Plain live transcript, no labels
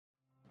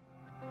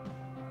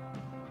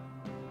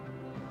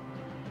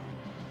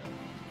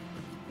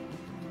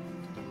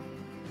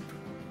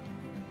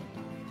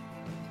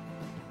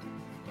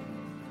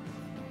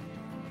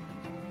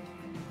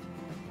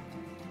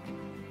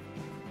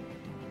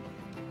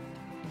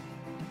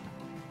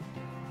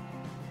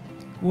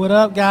What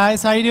up,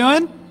 guys? How you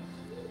doing?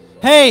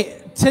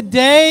 Hey,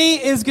 today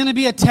is going to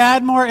be a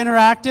tad more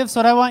interactive. So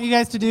what I want you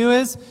guys to do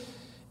is,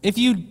 if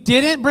you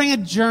didn't bring a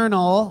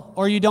journal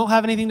or you don't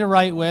have anything to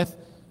write with,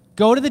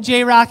 go to the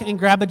J-Rock and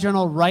grab a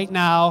journal right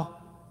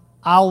now.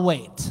 I'll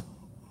wait.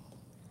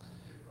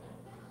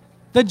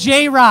 The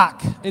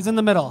J-Rock is in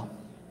the middle.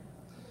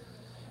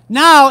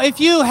 Now, if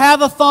you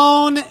have a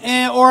phone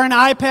or an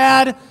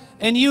iPad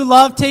and you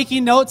love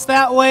taking notes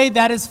that way,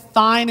 that is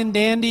fine and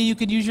dandy. You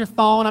could use your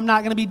phone. I'm not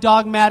going to be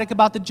dogmatic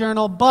about the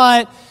journal,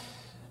 but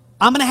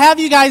I'm going to have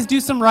you guys do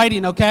some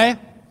writing, okay?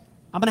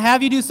 I'm going to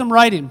have you do some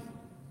writing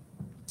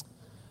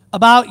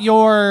about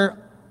your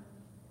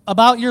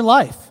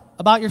life,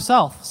 about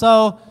yourself.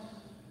 So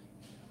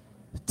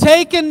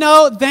take a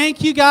note.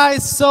 Thank you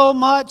guys so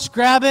much.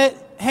 Grab it.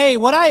 Hey,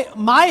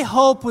 my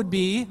hope would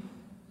be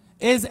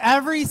is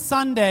every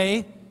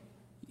Sunday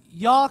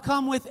y'all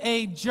come with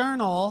a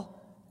journal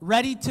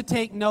ready to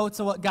take notes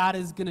of what God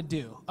is going to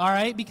do, all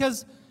right?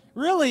 Because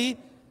really,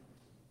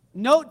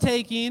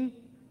 note-taking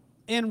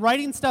and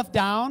writing stuff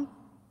down,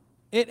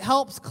 it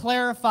helps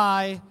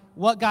clarify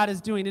what God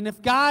is doing. And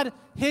if God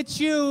hits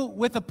you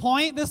with a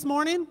point this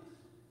morning,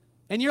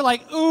 and you're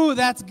like, ooh,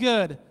 that's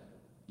good,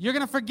 you're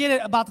going to forget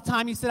it about the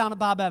time you sit down at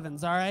Bob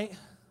Evans, all right?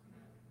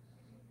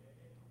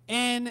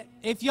 And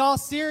if y'all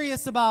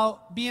serious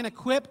about being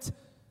equipped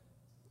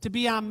to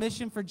be on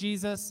mission for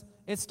Jesus,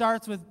 it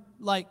starts with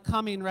like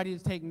coming ready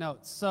to take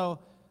notes. So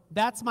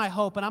that's my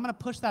hope, and I'm going to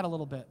push that a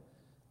little bit.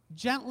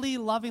 Gently,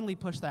 lovingly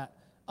push that.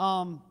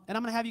 And I'm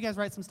going to have you guys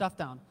write some stuff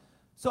down.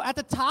 So at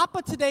the top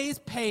of today's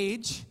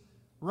page,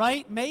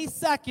 right, May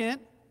 2nd,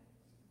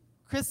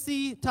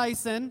 Chrissy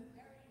Tyson.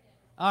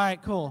 All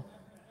right, cool.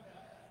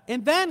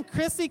 And then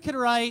Chrissy could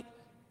write,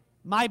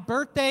 my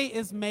birthday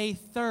is May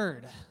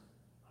 3rd.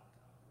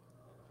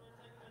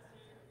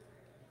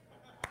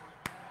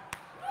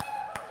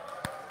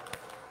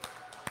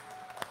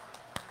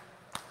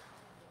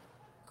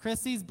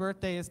 Chrissy's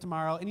birthday is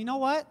tomorrow. And you know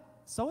what?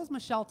 So is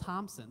Michelle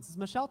Thompson's. Is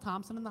Michelle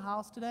Thompson in the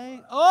house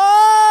today?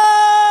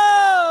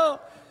 Oh!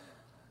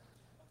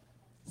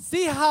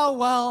 See how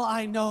well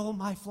I know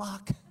my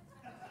flock.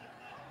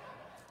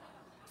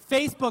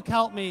 Facebook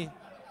helped me.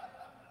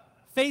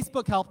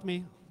 Facebook helped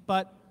me.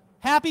 But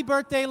happy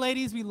birthday,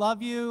 ladies. We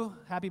love you.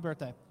 Happy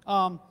birthday.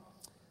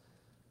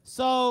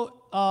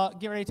 So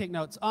get ready to take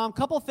notes.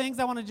 Couple things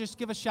I want to just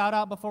give a shout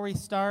out before we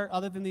start,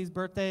 other than these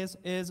birthdays,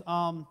 is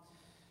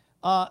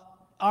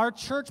our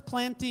church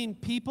planting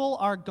people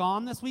are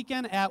gone this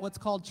weekend at what's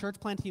called Church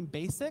Planting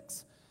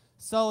Basics.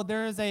 So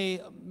there's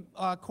a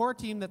core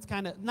team that's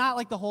kind of, not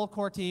like the whole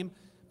core team,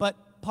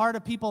 but part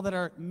of people that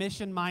are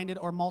mission-minded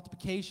or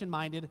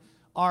multiplication-minded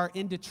are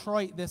in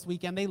Detroit this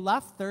weekend. They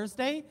left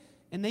Thursday,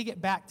 and they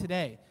get back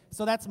today.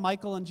 So that's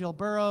Michael and Jill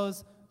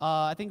Burrows.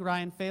 I think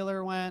Ryan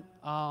Failer went.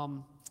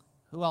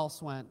 Who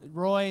else went?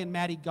 Roy and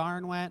Maddie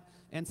Garn went,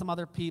 and some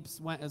other peeps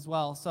went as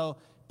well. So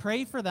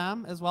pray for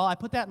them as well. I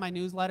put that in my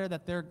newsletter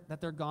that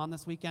they're gone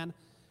this weekend.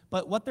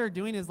 But what they're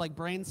doing is like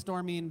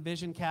brainstorming,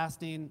 vision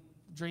casting,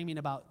 dreaming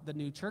about the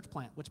new church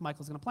plant, which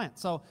Michael's going to plant.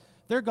 So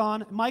they're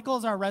gone.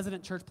 Michael's our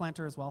resident church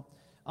planter as well.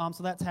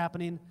 So that's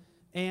happening.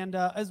 And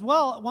as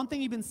well, one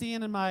thing you've been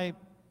seeing in my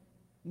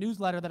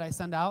newsletter that I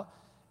send out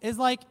is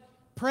like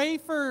pray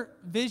for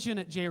vision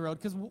at J-Road.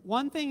 Because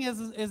one thing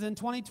is in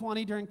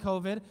 2020 during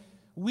COVID,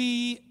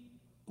 we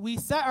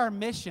set our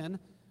mission,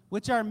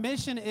 which our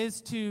mission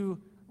is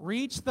to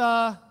reach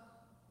the,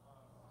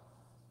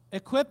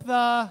 equip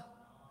the,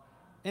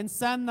 and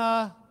send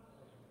the.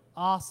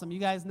 Awesome. You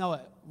guys know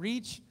it.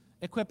 Reach,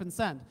 equip, and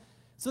send.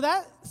 So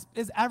that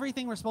is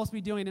everything we're supposed to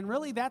be doing. And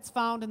really, that's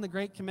found in the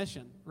Great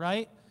Commission,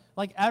 right?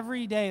 Like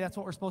every day, that's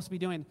what we're supposed to be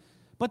doing.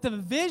 But the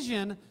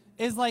vision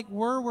is like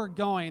where we're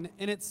going,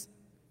 and it's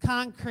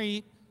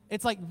concrete.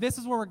 It's like this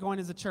is where we're going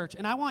as a church.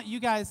 And I want you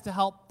guys to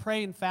help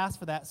pray and fast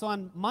for that. So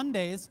on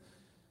Mondays,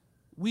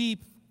 we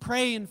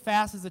pray and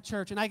fast as a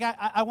church. And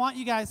I want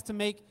you guys to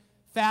make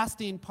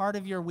fasting part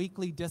of your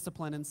weekly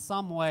discipline in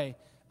some way.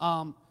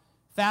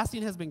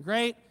 Fasting has been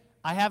great.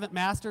 I haven't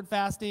mastered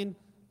fasting,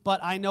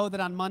 but I know that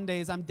on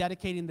Mondays I'm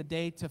dedicating the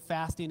day to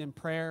fasting and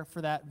prayer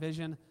for that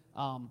vision.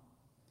 One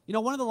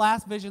of the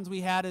last visions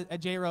we had at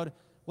J-Road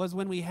was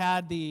when we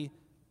had the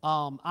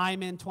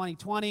I'm in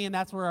 2020, and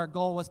that's where our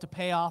goal was to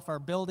pay off our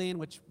building,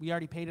 which we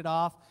already paid it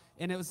off.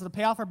 And it was to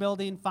pay off our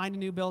building, find a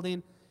new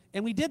building,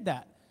 and we did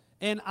that.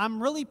 And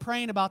I'm really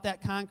praying about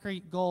that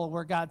concrete goal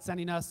where God's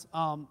sending us.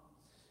 I'm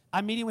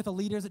meeting with the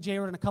leaders at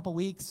J-Road in a couple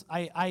weeks.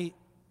 I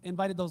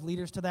invited those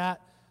leaders to that,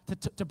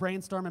 to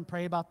brainstorm and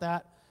pray about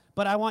that.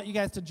 But I want you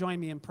guys to join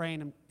me in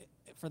praying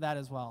for that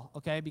as well,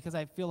 okay? Because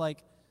I feel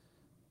like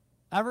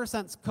ever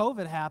since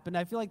COVID happened,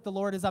 I feel like the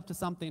Lord is up to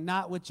something,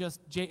 not with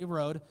just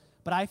J-Road,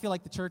 but I feel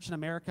like the church in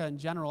America in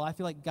general. I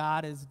feel like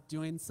God is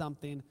doing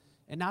something.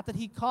 And not that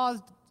he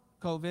caused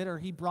COVID or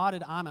he brought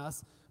it on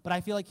us, but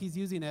I feel like he's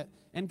using it.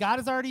 And God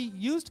has already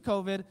used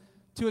COVID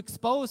to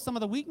expose some of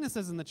the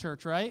weaknesses in the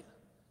church, right?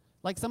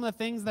 Like some of the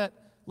things that,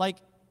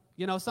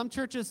 some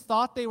churches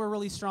thought they were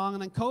really strong,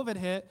 and then COVID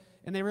hit,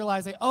 and they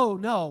realize that, oh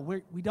no,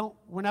 we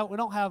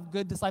don't have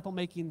good disciple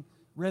making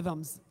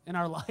rhythms in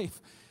our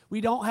life.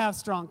 We don't have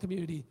strong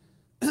community.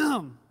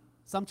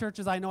 Some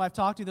churches I know I've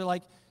talked to, they're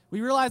like,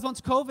 we realized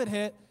once COVID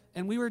hit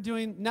and we were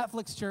doing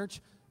Netflix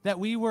church that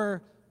we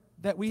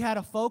had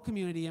a faux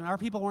community and our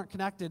people weren't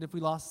connected if we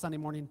lost Sunday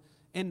morning.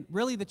 And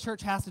really the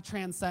church has to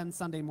transcend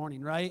Sunday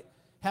morning, right?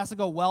 Has to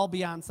go well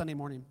beyond Sunday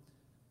morning.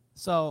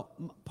 So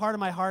part of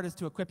my heart is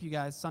to equip you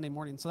guys Sunday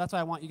morning. So that's why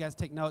I want you guys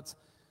to take notes.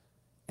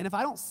 And if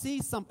I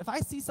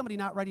see somebody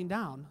not writing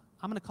down,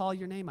 I'm going to call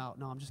your name out.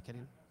 No, I'm just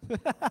kidding.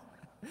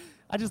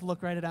 I just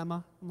look right at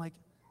Emma. I'm like,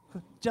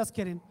 just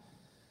kidding.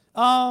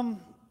 All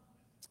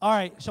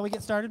right, shall we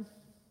get started?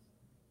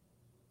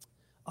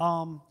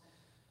 One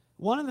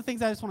of the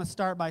things I just want to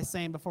start by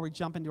saying before we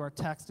jump into our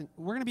text, and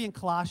we're going to be in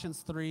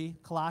Colossians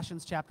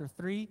chapter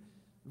 3,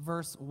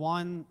 verses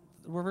 1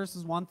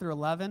 through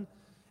 11.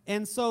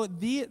 And so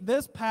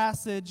this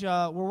passage,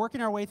 we're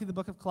working our way through the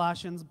book of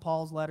Colossians,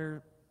 Paul's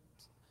letter.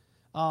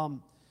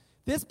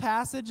 This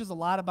passage is a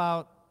lot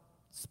about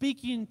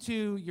speaking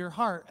to your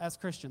heart as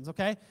Christians,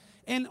 okay?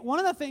 And one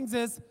of the things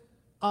is,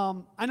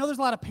 I know there's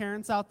a lot of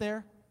parents out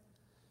there.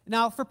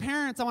 Now, for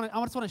parents, I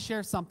just want to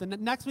share something.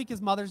 Next week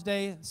is Mother's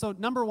Day, so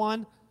number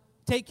one,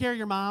 take care of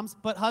your moms,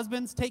 but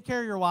husbands, take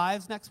care of your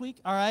wives next week,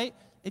 all right?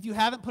 If you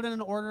haven't put in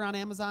an order on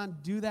Amazon,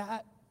 do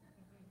that,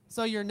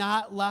 so you're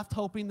not left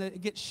hoping that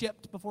it gets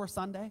shipped before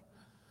Sunday.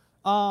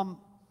 But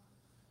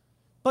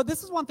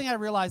this is one thing I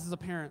realized as a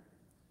parent.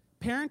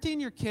 Parenting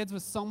your kids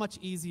was so much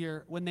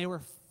easier when they were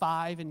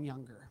 5 and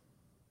younger.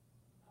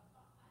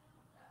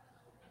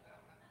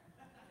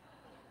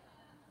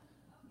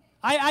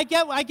 I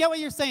get what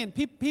you're saying.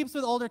 Peeps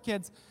with older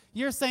kids,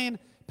 you're saying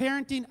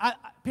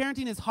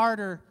parenting is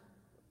harder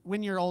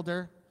when you're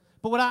older.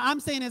 But what I'm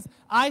saying is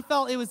I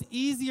felt it was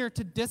easier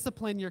to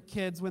discipline your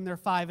kids when they're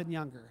 5 and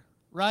younger,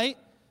 right?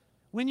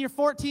 When your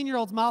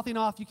 14-year-old's mouthing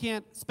off, you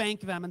can't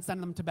spank them and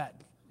send them to bed.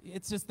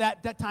 It's just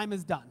that time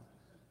is done.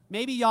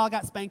 Maybe y'all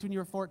got spanked when you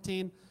were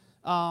 14.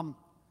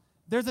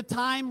 There's a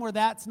time where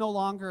that's no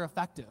longer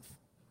effective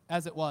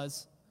as it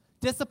was.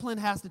 Discipline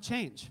has to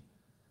change.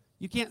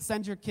 You can't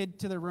send your kid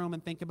to their room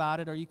and think about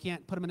it, or you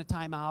can't put them in a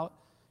timeout,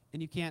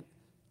 and you can't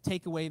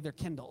take away their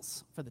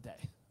Kindles for the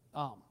day.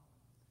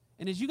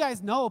 And as you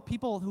guys know,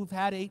 people who've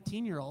had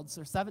 18-year-olds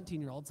or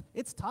 17-year-olds,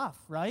 it's tough,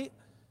 right?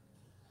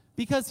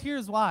 Because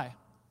here's why.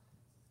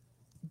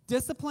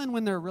 Discipline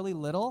when they're really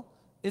little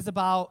is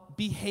about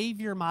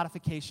behavior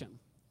modification.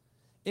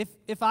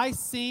 If I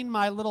seen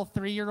my little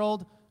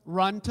 3-year-old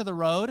run to the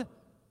road,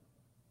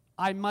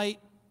 I might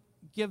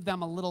give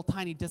them a little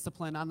tiny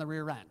discipline on the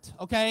rear end,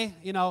 okay?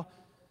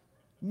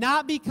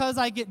 Not because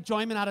I get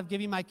enjoyment out of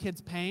giving my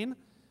kids pain,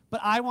 but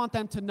I want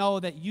them to know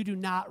that you do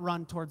not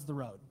run towards the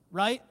road,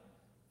 right?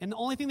 And the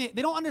only thing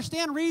they don't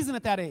understand reason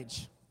at that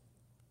age.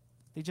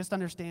 They just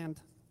understand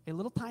a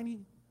little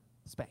tiny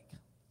spank.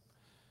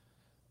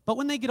 But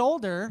when they get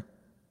older,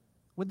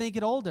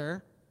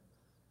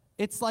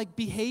 it's like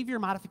behavior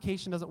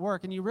modification doesn't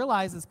work. And you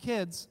realize as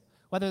kids,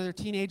 whether they're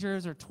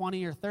teenagers or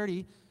 20 or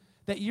 30,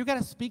 that you got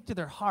to speak to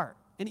their heart.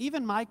 And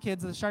even my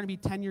kids that are starting to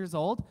be 10 years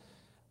old,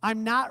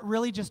 I'm not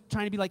really just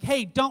trying to be like,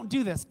 hey, don't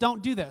do this,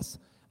 don't do this.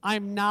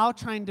 I'm now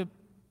trying to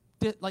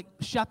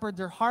shepherd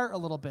their heart a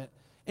little bit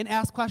and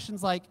ask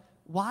questions like,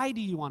 why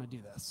do you want to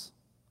do this?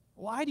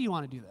 Why do you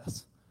want to do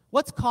this?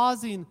 What's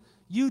causing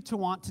you to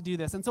want to do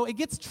this? And so it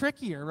gets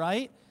trickier,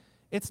 right?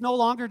 It's no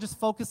longer just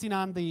focusing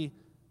on the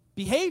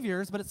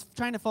behaviors, but it's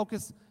trying to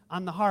focus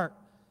on the heart.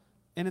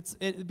 And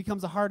it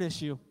becomes a heart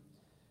issue.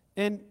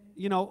 And,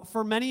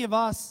 for many of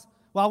us,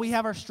 while we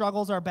have our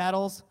struggles, our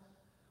battles,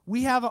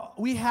 we have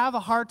a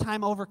hard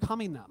time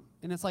overcoming them.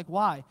 And it's like,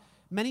 why?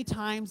 Many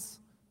times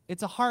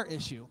it's a heart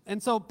issue.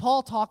 And so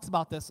Paul talks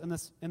about this in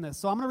this.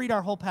 So I'm going to read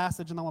our whole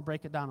passage and then we'll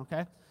break it down,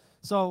 okay?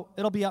 So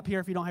it'll be up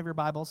here if you don't have your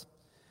Bibles.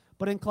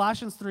 But in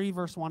Colossians 3,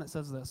 verse 1, it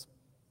says this.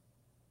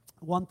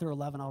 1 through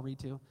 11, I'll read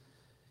to you.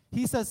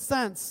 He says,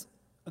 Since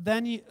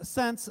then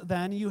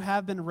you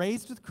have been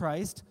raised with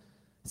Christ,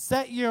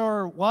 set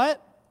your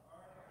what?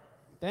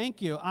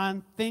 Thank you.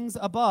 On things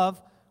above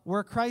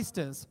where Christ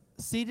is,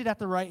 seated at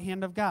the right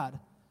hand of God.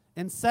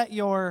 And set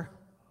your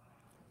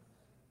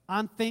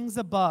on things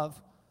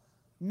above,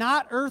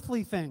 not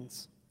earthly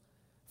things.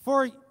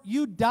 For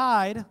you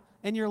died,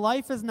 and your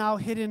life is now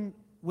hidden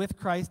with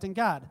Christ in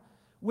God.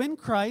 When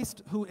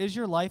Christ, who is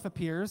your life,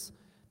 appears,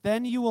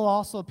 then you will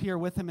also appear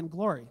with him in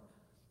glory.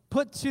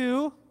 Put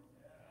to,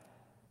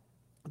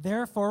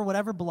 therefore,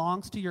 whatever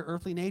belongs to your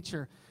earthly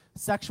nature,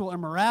 sexual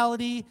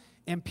immorality,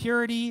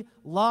 impurity,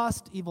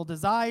 lust, evil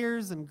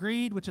desires, and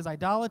greed, which is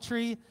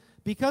idolatry.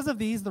 Because of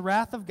these, the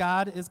wrath of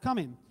God is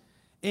coming.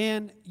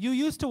 And you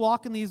used to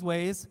walk in these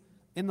ways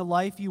in the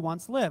life you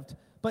once lived.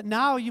 But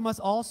now you must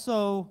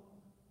also,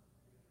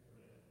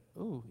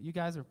 you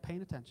guys are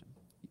paying attention.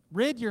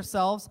 Rid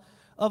yourselves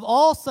of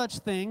all such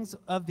things,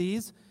 of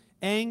these,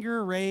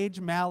 anger, rage,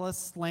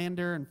 malice,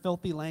 slander, and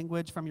filthy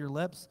language from your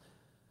lips.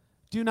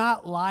 Do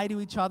not lie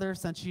to each other,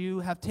 since you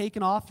have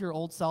taken off your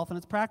old self and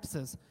its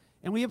practices.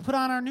 And we have put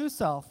on our new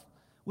self,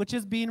 which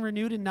is being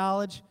renewed in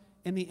knowledge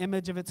in the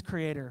image of its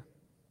creator.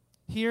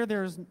 Here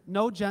there's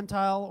no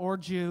Gentile or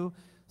Jew,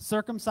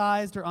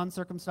 circumcised or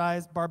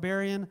uncircumcised,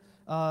 barbarian,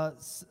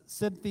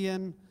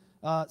 Scythian,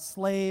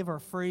 slave or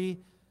free,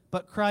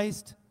 but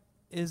Christ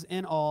is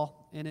in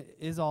all, and it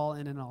is all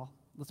and in all.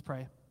 Let's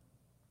pray.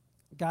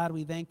 God,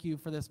 we thank you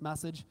for this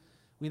message.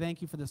 We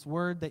thank you for this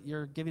word that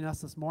you're giving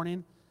us this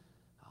morning.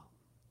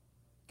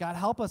 God,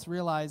 help us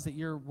realize that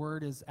your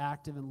word is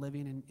active and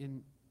living,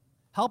 and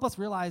help us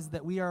realize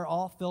that we are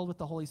all filled with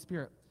the Holy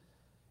Spirit.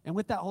 And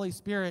with that Holy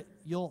Spirit,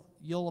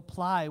 you'll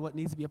apply what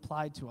needs to be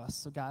applied to us.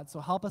 So God, so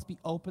help us be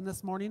open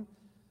this morning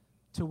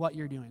to what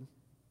you're doing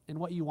and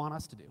what you want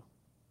us to do.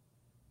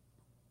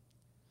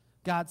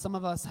 God, some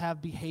of us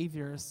have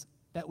behaviors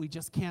that we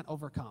just can't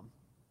overcome.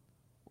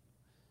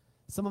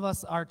 Some of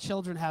us, our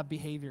children have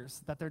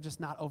behaviors that they're just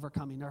not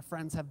overcoming. Our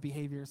friends have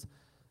behaviors.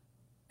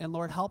 And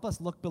Lord, help us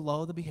look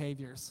below the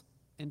behaviors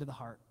into the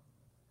heart.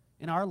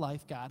 In our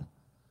life, God,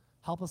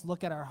 help us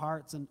look at our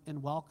hearts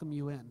and welcome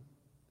you in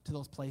to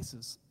those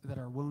places that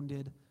are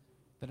wounded,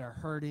 that are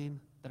hurting,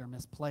 that are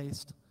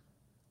misplaced,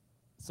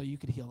 so you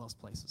could heal those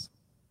places.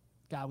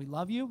 God, we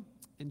love you.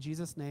 In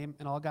Jesus' name,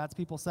 and all God's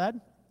people said.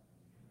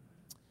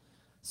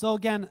 So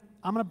again,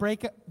 I'm going to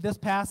break this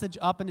passage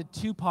up into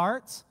two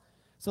parts.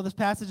 So this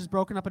passage is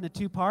broken up into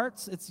two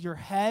parts. It's your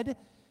head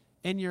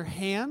and your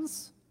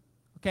hands.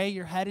 Okay,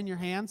 your head and your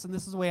hands, and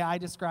this is the way I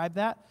describe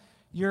that.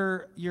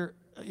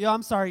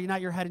 I'm sorry,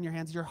 not your head and your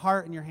hands, your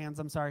heart and your hands,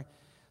 I'm sorry.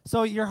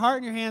 So your heart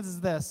and your hands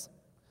is this.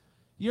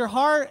 Your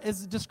heart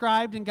is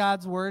described in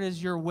God's word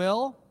as your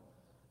will,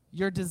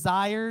 your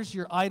desires,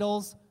 your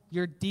idols,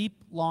 your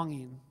deep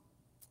longing.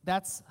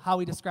 That's how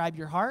we describe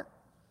your heart.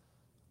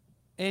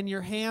 And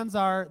your hands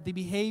are the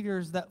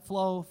behaviors that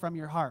flow from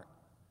your heart.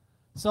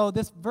 So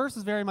this verse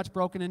is very much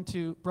broken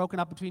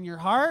up between your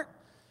heart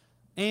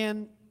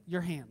and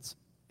your hands.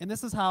 And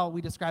this is how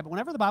we describe it.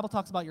 Whenever the Bible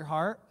talks about your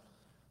heart,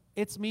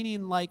 it's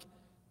meaning like,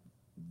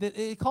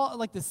 they call it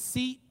like the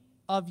seat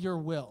of your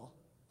will,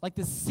 like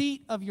the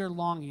seat of your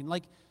longing.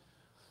 Like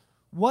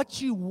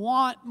what you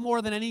want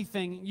more than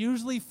anything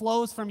usually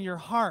flows from your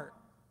heart.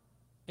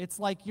 It's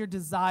like your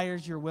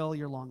desires, your will,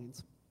 your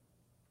longings.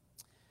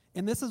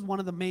 And this is one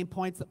of the main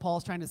points that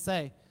Paul's trying to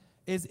say,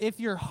 is if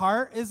your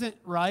heart isn't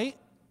right,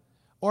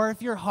 or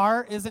if your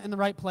heart isn't in the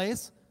right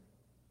place,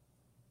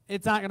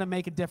 it's not going to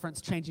make a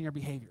difference changing your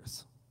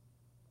behaviors.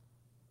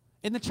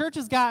 And the church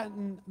has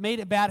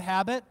made a bad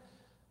habit.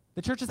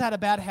 The church has had a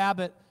bad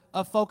habit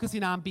of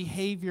focusing on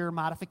behavior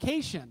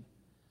modification.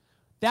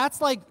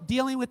 That's like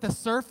dealing with the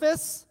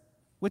surface,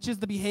 which is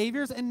the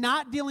behaviors, and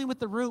not dealing with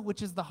the root,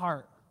 which is the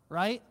heart,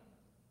 right?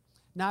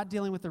 Not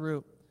dealing with the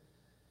root.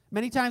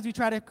 Many times we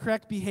try to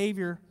correct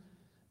behavior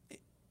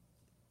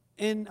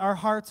and our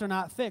hearts are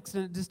not fixed,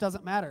 and it just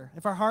doesn't matter.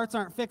 If our hearts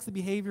aren't fixed, the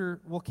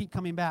behavior will keep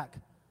coming back.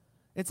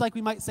 It's like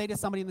we might say to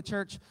somebody in the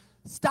church,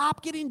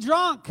 stop getting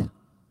drunk.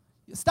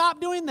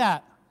 Stop doing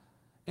that.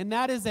 And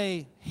that is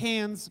a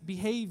hands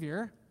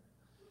behavior.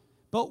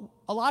 But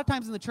a lot of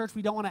times in the church,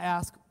 we don't want to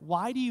ask,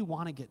 why do you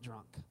want to get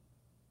drunk?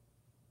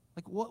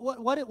 Like,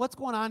 what's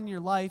going on in your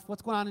life?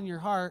 What's going on in your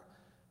heart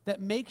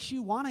that makes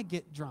you want to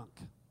get drunk?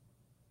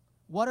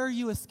 What are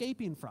you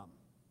escaping from?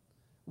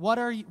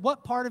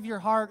 What part of your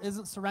heart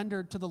isn't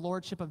surrendered to the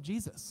lordship of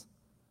Jesus?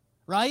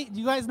 Right? Do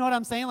you guys know what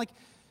I'm saying? Like,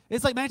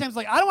 it's like many times,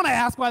 like, I don't want to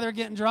ask why they're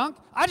getting drunk.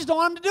 I just don't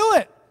want them to do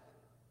it.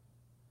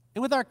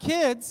 And with our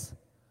kids,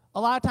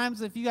 a lot of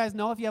times, if you guys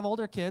know, if you have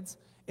older kids,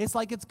 it's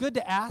like it's good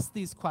to ask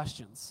these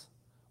questions.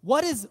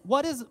 What's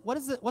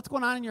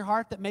going on in your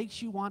heart that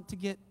makes you want to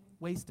get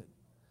wasted?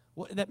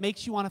 That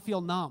makes you want to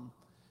feel numb?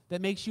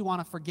 That makes you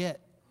want to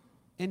forget?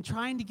 And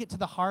trying to get to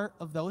the heart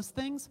of those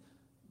things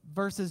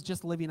versus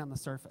just living on the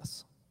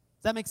surface.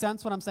 Does that make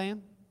sense, what I'm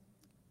saying?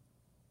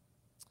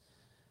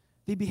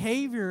 The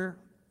behavior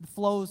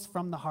flows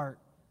from the heart.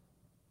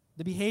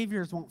 The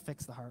behaviors won't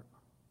fix the heart.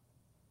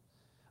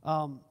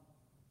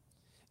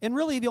 And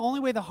really, the only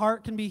way the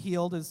heart can be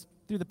healed is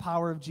through the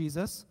power of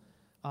Jesus.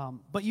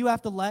 But you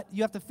have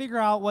to figure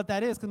out what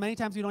that is, because many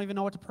times we don't even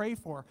know what to pray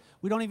for.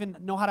 We don't even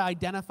know how to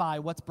identify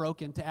what's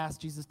broken to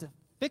ask Jesus to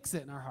fix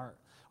it in our heart,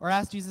 or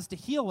ask Jesus to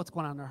heal what's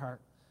going on in our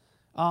heart.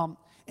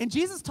 And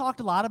Jesus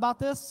talked a lot about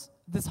this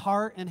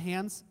heart and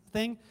hands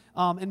thing.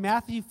 In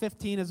Matthew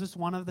 15 is just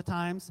one of the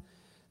times.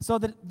 So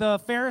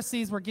the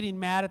Pharisees were getting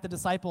mad at the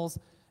disciples,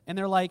 and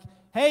they're like,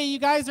 hey, you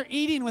guys are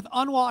eating with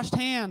unwashed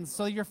hands,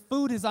 so your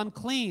food is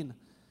unclean.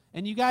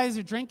 And you guys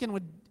are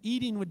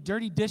eating with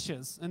dirty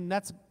dishes, and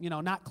that's,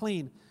 not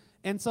clean.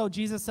 And so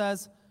Jesus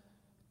says,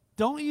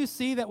 don't you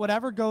see that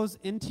whatever goes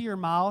into your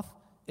mouth,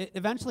 it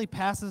eventually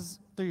passes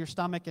through your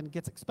stomach and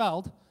gets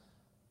expelled?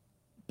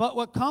 But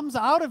what comes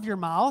out of your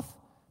mouth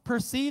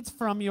proceeds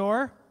from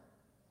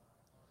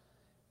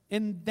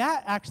and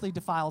that actually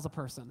defiles a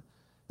person.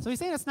 So he's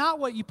saying it's not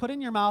what you put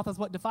in your mouth is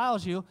what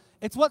defiles you.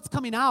 It's what's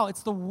coming out.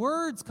 It's the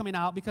words coming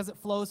out because it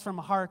flows from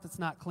a heart that's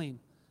not clean.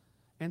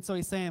 And so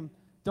he's saying,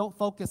 don't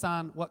focus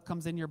on what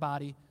comes in your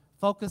body.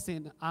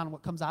 Focusing on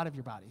what comes out of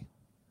your body.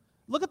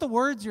 Look at the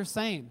words you're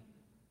saying.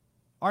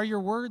 Are your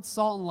words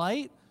salt and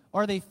light,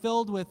 Or are they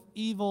filled with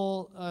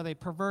evil? Are they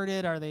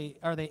perverted? Are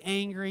they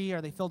angry?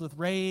 Are they filled with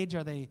rage?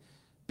 Are they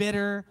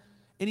bitter?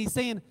 And he's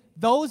saying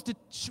those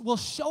will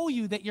show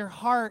you that your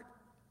heart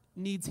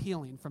needs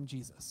healing from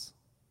Jesus.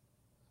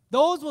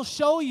 Those will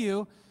show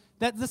you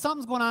that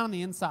something's going on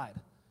the inside.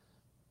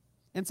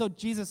 And so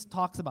Jesus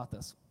talks about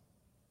this.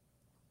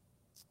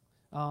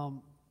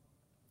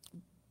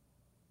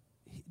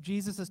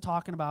 Jesus is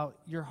talking about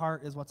your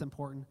heart is what's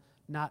important,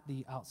 not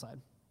the outside.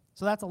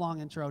 So that's a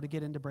long intro to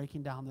get into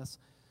breaking down this.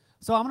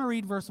 So I'm going to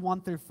read verse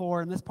 1 through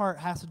 4, and this part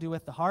has to do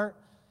with the heart.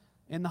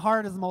 And the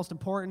heart is the most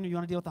important. You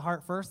want to deal with the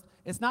heart first.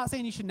 It's not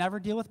saying you should never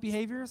deal with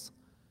behaviors,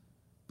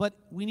 but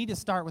we need to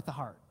start with the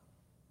heart.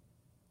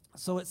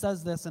 So it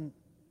says this in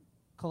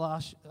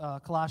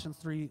Colossians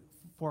 3,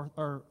 4,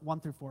 or 1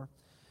 through 4.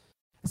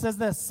 It says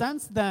this,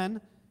 since then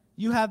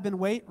you have been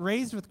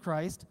raised with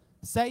Christ,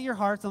 set your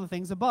hearts on the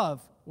things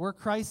above, where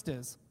Christ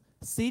is,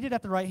 seated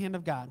at the right hand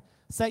of God.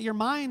 Set your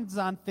minds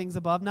on things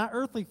above, not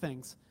earthly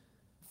things.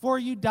 For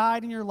you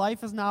died, and your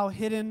life is now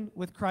hidden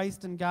with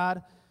Christ in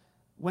God.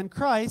 When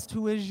Christ,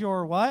 who is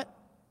your what?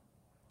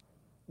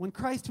 When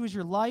Christ, who is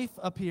your life,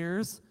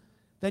 appears,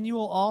 then you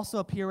will also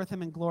appear with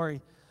him in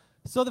glory.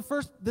 So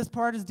this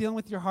part is dealing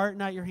with your heart,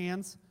 not your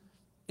hands.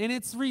 And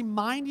it's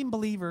reminding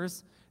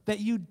believers that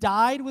you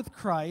died with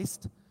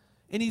Christ,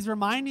 and he's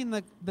reminding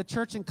the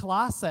church in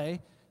Colossae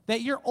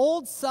that your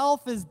old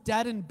self is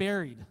dead and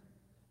buried.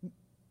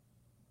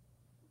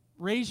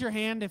 Raise your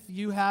hand if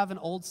you have an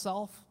old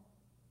self.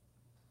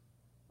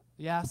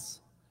 Yes.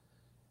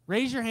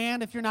 Raise your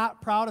hand if you're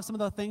not proud of some of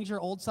the things your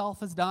old self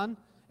has done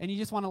and you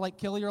just want to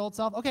kill your old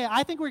self. Okay,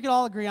 I think we could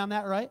all agree on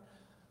that, right?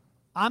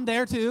 I'm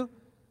there too.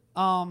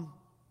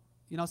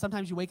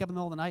 Sometimes you wake up in the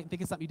middle of the night and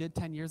think of something you did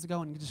 10 years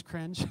ago and you just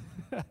cringe.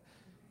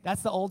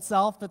 That's the old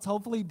self that's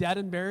hopefully dead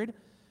and buried.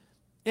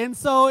 And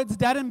so it's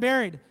dead and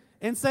buried.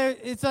 And so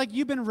it's like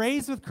you've been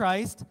raised with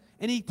Christ,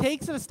 and he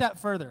takes it a step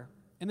further.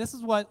 And this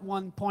is what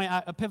one point,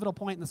 a pivotal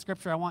point in the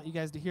scripture I want you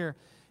guys to hear.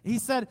 He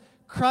said,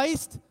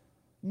 Christ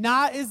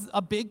not is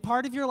a big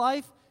part of your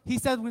life. He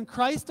said, when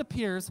Christ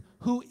appears,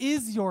 who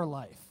is your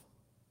life?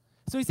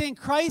 So he's saying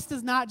Christ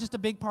is not just a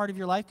big part of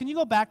your life. Can you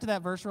go back to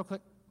that verse real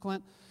quick,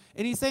 Clint?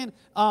 And he's saying,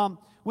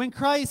 when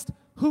Christ,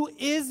 who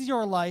is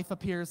your life,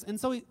 appears. And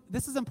so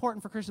this is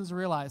important for Christians to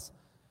realize.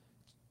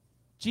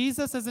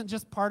 Jesus isn't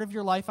just part of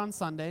your life on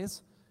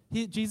Sundays.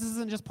 Jesus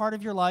isn't just part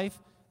of your life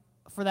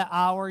for that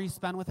hour you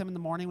spend with him in the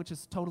morning, which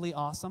is totally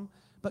awesome.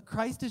 But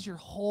Christ is your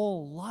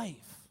whole life.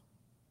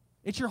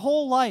 It's your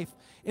whole life.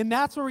 And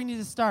that's where we need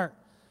to start.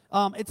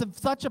 It's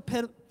such a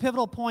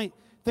pivotal point.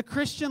 The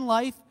Christian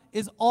life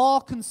is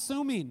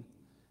all-consuming.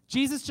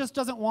 Jesus just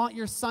doesn't want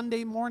your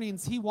Sunday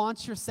mornings. He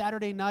wants your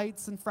Saturday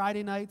nights and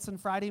Friday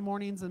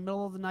mornings and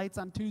middle of the nights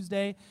on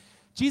Tuesday.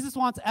 Jesus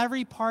wants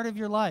every part of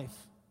your life.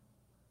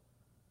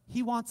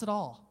 He wants it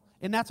all.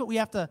 And that's what we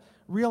have to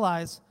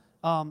realize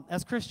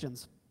as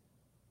Christians.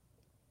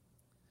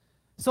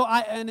 So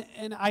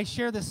I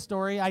share this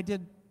story. I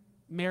did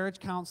marriage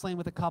counseling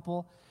with a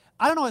couple.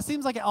 I don't know, it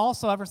seems like it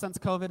also, ever since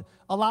COVID,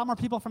 a lot more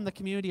people from the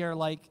community are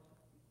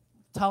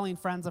telling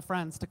friends of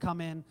friends to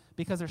come in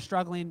because they're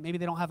struggling. Maybe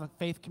they don't have a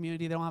faith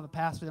community, they don't have a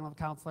pastor, they don't have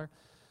a counselor.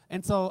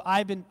 And so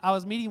I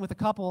was meeting with a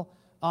couple,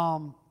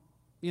 a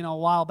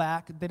while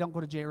back. They don't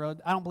go to J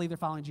Road. I don't believe they're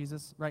following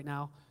Jesus right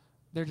now.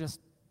 They're just,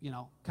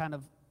 kind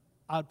of,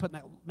 I would put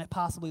in that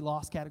possibly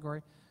lost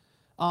category.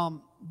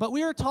 But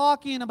we were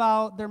talking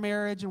about their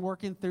marriage and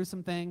working through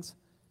some things.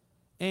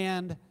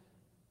 And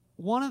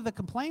one of the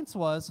complaints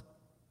was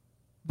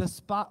the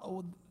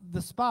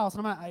spouse,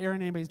 and I'm not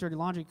airing anybody's dirty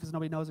laundry because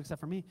nobody knows except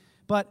for me,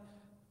 but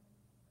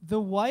the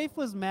wife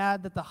was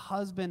mad that the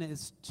husband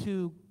is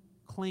too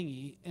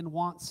clingy and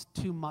wants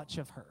too much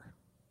of her.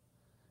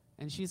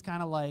 And she's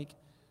kind of like,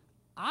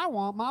 I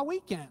want my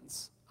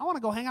weekends. I want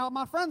to go hang out with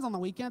my friends on the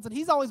weekends, and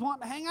he's always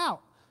wanting to hang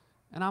out.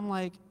 And I'm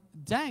like,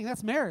 dang,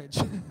 that's marriage.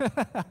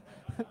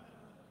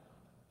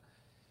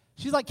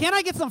 She's like, can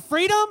I get some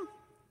freedom?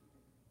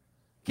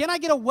 Can I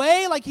get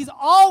away? He's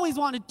always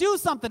wanting to do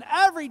something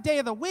every day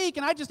of the week,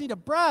 and I just need a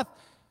breath.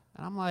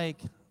 And I'm like,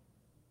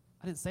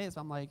 I didn't say this,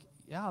 but I'm like,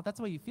 yeah, if that's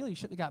the way you feel, you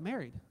shouldn't have got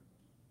married.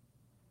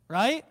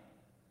 Right?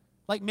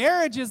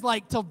 Marriage is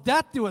till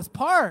death do us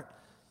part.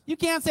 You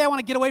can't say I want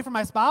to get away from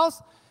my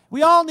spouse.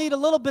 We all need a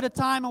little bit of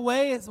time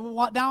away. It's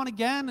down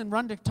again and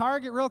run to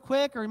Target real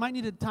quick, or we might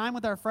need a time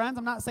with our friends.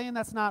 I'm not saying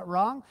that's not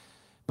wrong.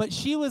 But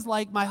she was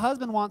like, my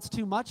husband wants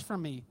too much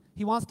from me.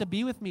 He wants to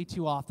be with me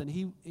too often.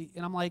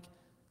 And I'm like,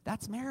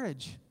 that's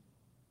marriage.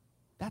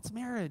 That's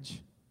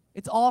marriage.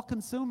 It's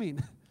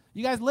all-consuming.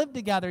 You guys live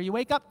together. You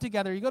wake up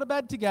together. You go to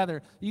bed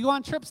together. You go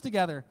on trips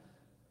together.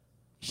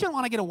 You shouldn't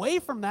want to get away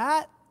from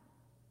that.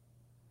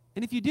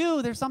 And if you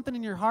do, there's something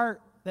in your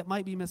heart that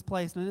might be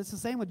misplaced. And it's the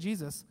same with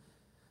Jesus.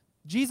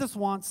 Jesus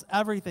wants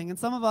everything. And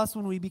some of us,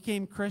 when we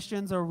became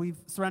Christians or we've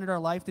surrendered our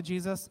life to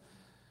Jesus,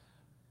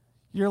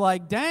 you're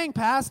like, dang,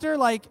 Pastor,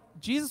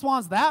 Jesus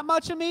wants that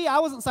much of me? I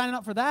wasn't signing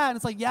up for that. And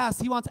it's like, yes,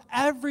 he wants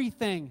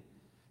everything.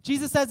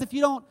 Jesus says, if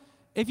you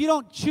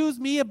don't choose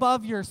me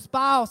above your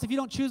spouse, if you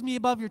don't choose me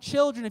above your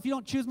children, if you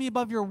don't choose me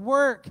above your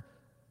work,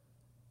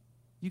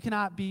 You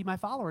cannot be my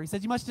follower. He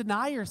said, you must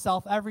deny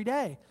yourself every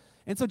day.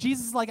 And so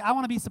Jesus is like, I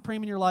want to be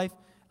supreme in your life.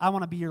 I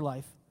want to be your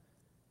life.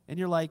 And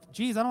you're like,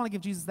 geez, I don't want to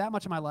give Jesus that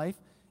much of my life.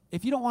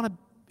 If you don't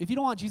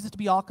want Jesus to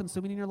be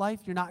all-consuming in your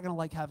life, you're not going to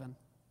like heaven.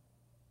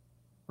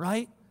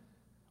 Right?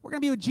 We're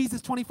going to be with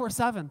Jesus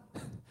 24/7.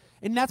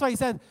 And that's why he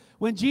said,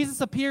 when Jesus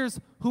appears,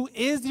 who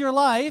is your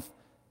life,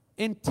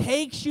 and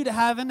takes you to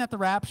heaven at the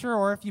rapture,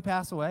 or if you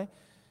pass away,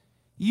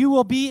 you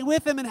will be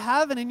with him in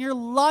heaven, and your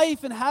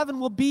life in heaven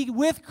will be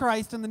with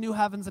Christ in the new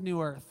heavens and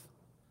new earth.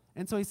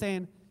 And so he's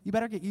saying, you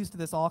better get used to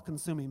this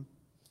all-consumingness.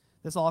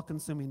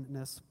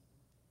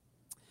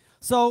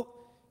 So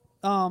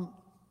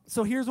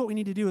here's what we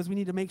need to do is we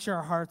need to make sure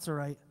our hearts are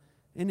right.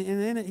 And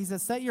then he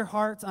says, set your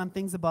hearts on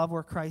things above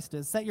where Christ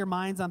is. Set your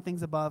minds on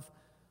things above.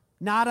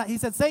 He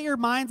said, set your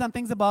minds on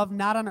things above,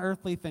 not on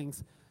earthly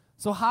things.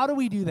 So how do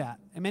we do that?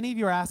 And many of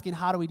you are asking,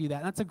 how do we do that?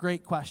 And that's a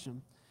great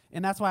question.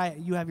 And that's why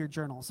you have your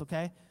journals,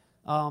 okay?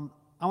 I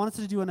want us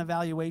to do an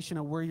evaluation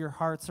of where your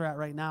hearts are at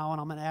right now,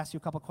 and I'm going to ask you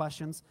a couple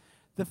questions.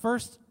 The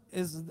first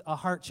is a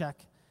heart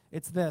check.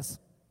 It's this.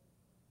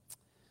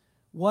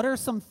 What are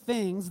some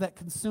things that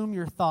consume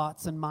your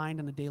thoughts and mind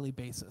on a daily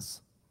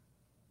basis?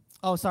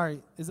 Oh,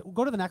 sorry.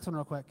 Go to the next one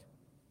real quick.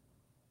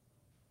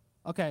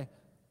 Okay,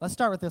 let's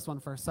start with this one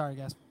first. Sorry,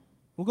 guys.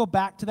 We'll go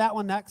back to that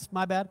one next.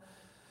 My bad.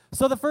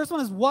 So the first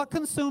one is, what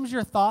consumes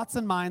your thoughts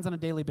and minds on a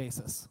daily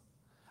basis?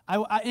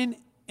 And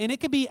it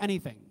could be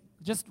anything.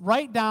 Just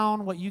write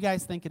down what you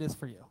guys think it is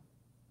for you.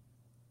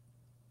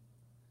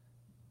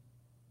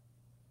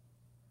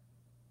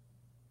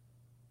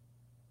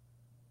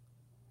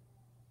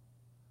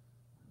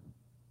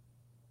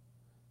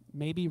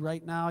 Maybe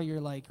right now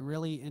you're like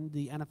really into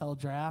the NFL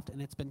draft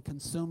and it's been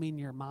consuming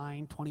your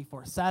mind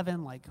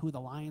 24/7, like who the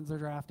Lions are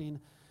drafting.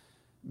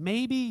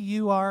 Maybe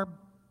you are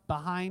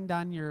behind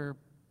on your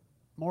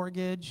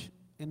mortgage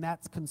and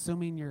that's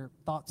consuming your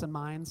thoughts and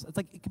minds. It's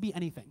like it could be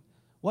anything.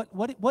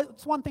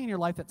 What's one thing in your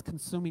life that's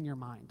consuming your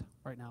mind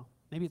right now?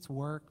 Maybe it's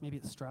work, maybe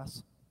it's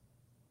stress.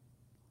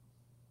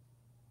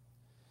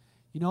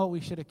 You know what we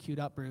should have queued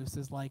up, Bruce,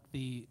 is like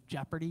the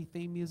Jeopardy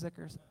theme music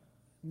or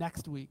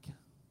next week.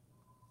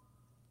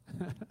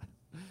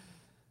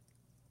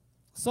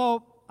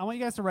 So I want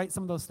you guys to write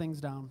some of those things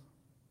down.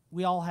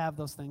 We all have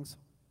those things,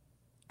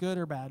 good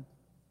or bad.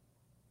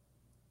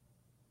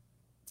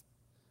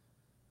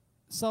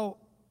 So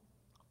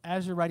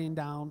as you're writing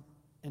down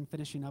and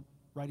finishing up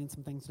writing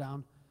some things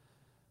down,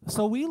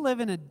 so we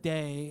live in a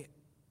day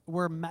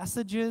where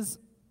messages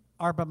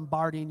are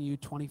bombarding you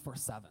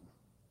 24/7.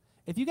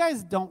 If you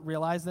guys don't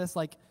realize this,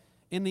 like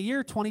in the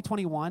year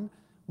 2021,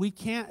 we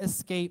can't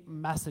escape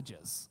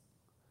messages.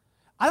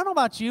 I don't know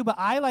about you, but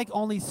I like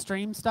only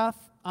stream stuff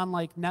on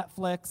like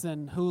Netflix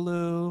and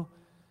Hulu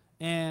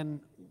and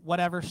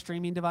whatever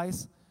streaming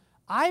device.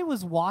 I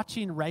was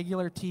watching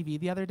regular TV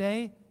the other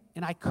day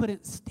and I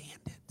couldn't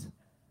stand it. Do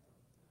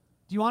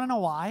you want to know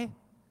why?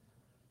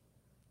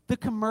 The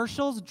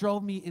commercials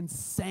drove me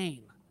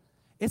insane.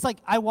 It's like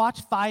I watch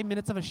 5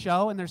 minutes of a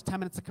show and there's 10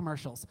 minutes of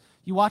commercials.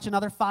 You watch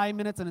another 5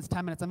 minutes and it's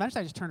 10 minutes.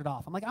 Eventually I just turned it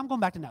off. I'm like, I'm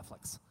going back to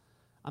Netflix.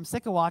 I'm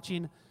sick of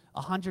watching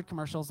 100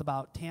 commercials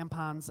about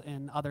tampons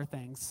and other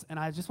things, and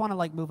I just want to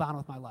like move on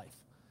with my life.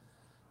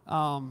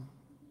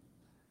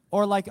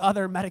 Or like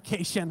other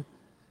medication.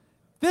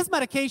 This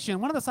medication,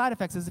 one of the side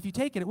effects is if you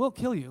take it, it will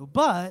kill you,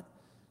 but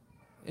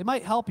it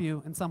might help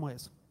you in some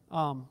ways.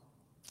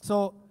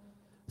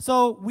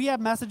 So we have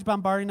message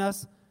bombarding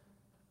us.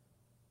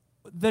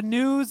 The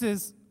news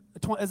is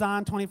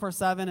on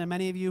 24/7, and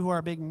many of you who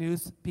are big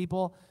news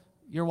people,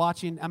 you're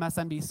watching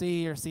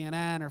MSNBC or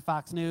CNN or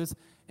Fox News,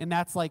 and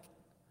that's like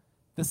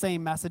the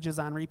same messages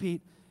on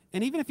repeat.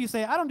 And even if you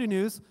say, I don't do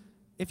news,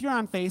 if you're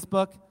on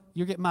Facebook,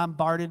 you get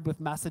bombarded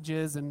with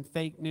messages and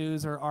fake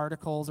news or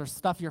articles or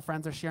stuff your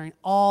friends are sharing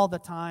all the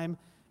time.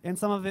 And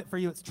some of it for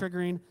you, it's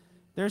triggering.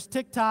 There's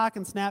TikTok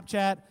and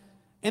Snapchat.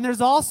 And there's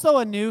also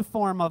a new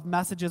form of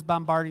messages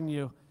bombarding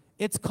you.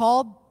 It's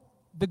called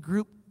the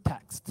group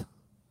text.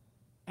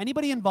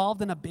 Anybody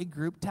involved in a big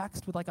group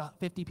text with like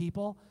 50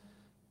 people?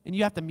 And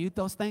you have to mute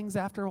those things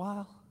after a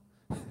while?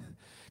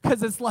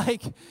 Because it's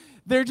like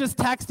they're just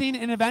texting,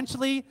 and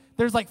eventually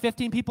there's like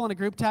 15 people in a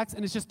group text,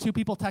 and it's just 2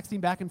 people texting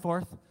back and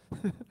forth.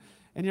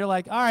 And you're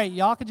like, all right,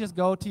 y'all could just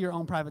go to your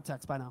own private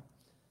text by now.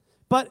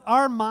 But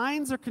our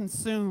minds are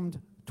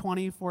consumed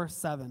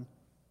 24/7.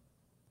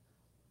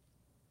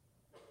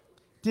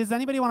 Does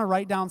anybody want to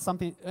write down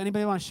something?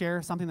 Anybody want to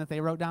share something that they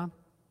wrote down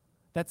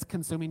that's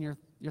consuming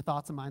your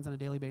thoughts and minds on a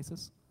daily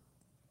basis?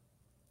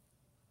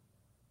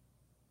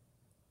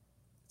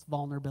 It's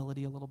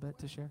vulnerability a little bit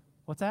to share.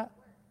 What's that?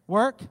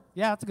 Work?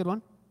 Yeah, that's a good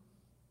one.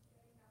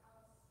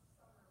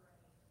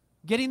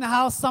 Getting the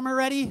house summer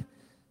ready.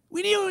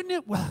 We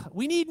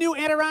need new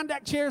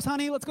Adirondack chairs,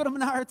 honey. Let's go to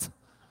Menards.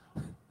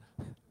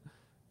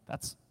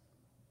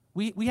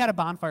 We had a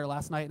bonfire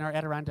last night, and our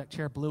Adirondack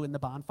chair blew in the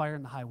bonfire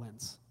in the high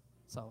winds.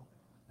 So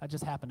that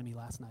just happened to me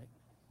last night.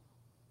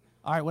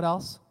 All right, what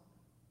else?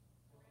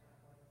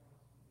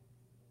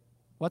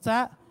 What's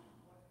that?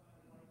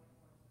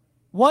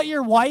 What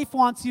your wife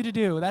wants you to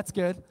do. That's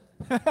good.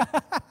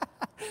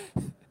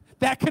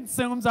 That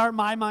consumes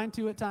my mind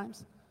too at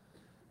times.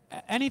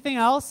 Anything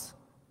else?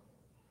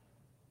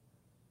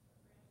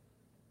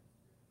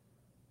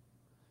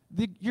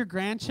 Your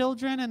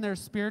grandchildren and their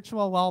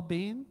spiritual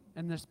well-being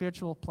and their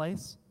spiritual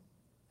place.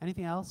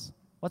 Anything else?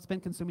 What's been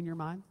consuming your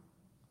mind?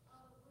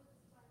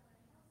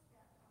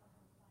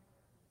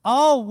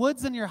 Oh,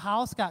 woods in your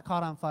house got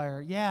caught on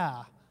fire.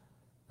 Yeah,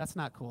 that's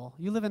not cool.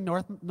 You live in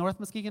North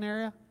Muskegon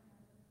area?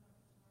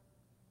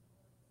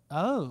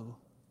 Oh.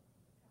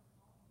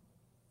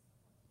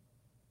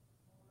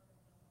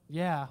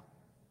 Yeah.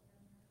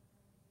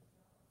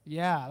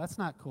 Yeah, that's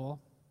not cool.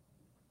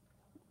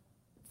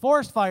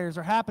 Forest fires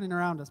are happening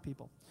around us,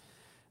 people.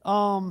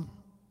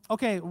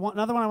 Okay,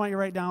 another one I want you to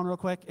write down real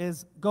quick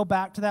is go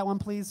back to that one,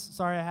 please.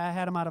 Sorry, I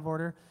had them out of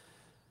order.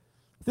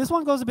 This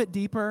one goes a bit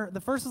deeper. The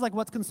first is like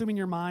what's consuming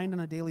your mind on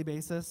a daily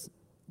basis.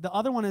 The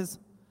other one is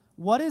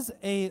what is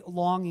a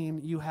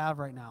longing you have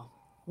right now?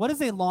 What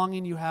is a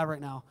longing you have right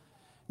now?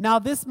 Now,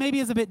 this maybe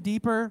is a bit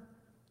deeper.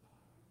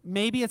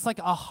 Maybe it's like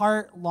a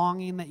heart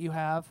longing that you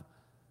have.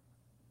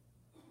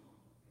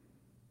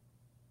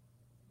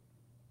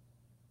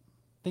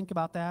 Think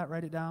about that.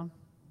 Write it down.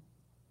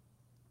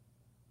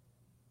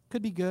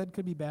 Could be good,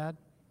 could be bad.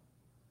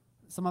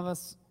 Some of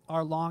us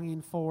are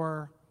longing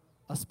for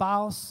a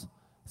spouse.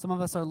 Some of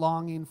us are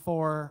longing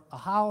for a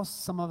house.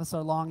 Some of us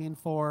are longing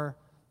for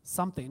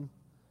something.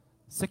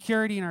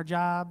 Security in our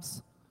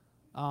jobs.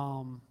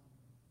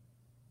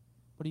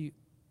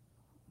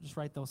 Just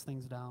write those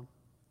things down.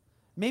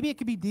 Maybe it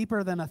could be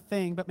deeper than a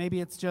thing, but maybe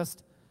it's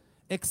just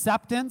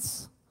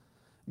acceptance.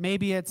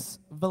 Maybe it's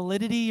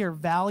validity or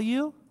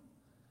value.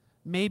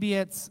 Maybe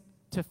it's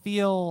to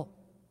feel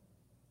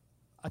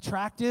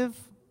attractive.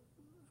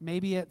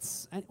 Maybe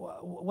it's,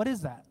 what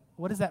is that?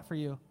 What is that for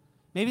you?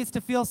 Maybe it's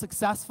to feel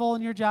successful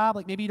in your job.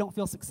 Like maybe you don't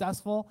feel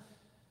successful,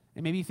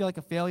 and maybe you feel like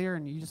a failure,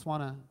 and you just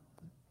want to.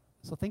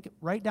 So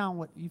write down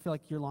what you feel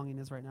like your longing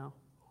is right now.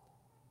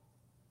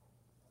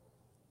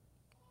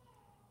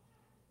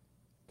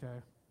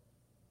 Okay.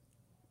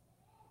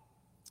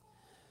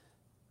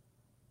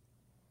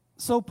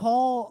 So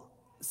Paul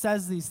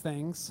says these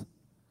things,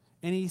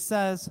 and he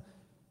says,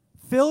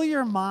 fill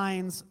your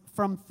minds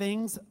from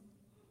things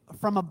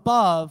from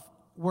above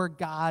where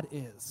God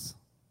is.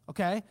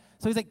 Okay?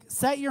 So he's like,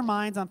 set your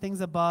minds on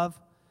things above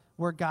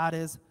where God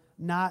is,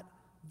 not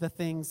the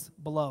things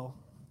below.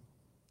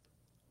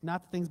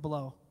 Not the things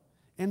below.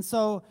 And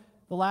so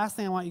the last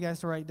thing I want you guys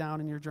to write down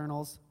in your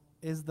journals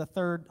is the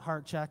third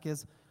heart check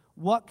is,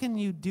 what can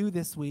you do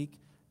this week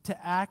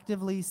to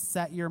actively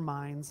set your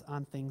minds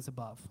on things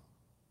above?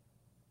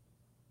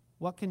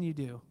 What can you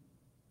do?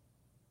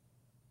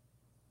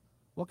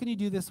 What can you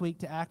do this week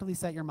to actively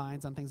set your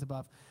minds on things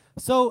above?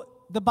 So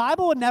the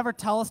Bible would never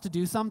tell us to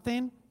do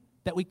something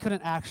that we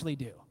couldn't actually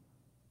do.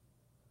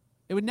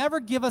 It would never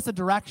give us a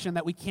direction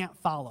that we can't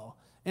follow.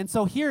 And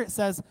so here it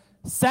says,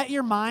 set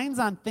your minds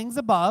on things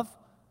above,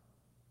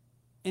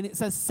 and it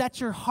says,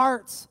 set your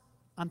hearts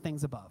on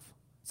things above.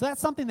 So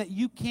that's something that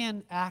you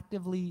can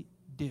actively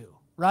do,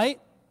 right?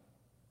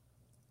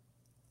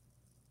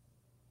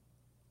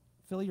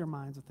 Fill your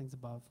minds with things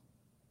above.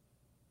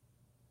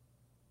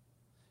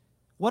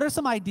 What are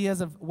some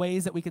ideas of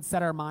ways that we could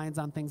set our minds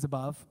on things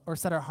above or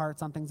set our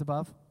hearts on things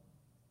above?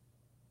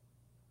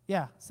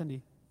 Yeah,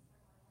 Cindy.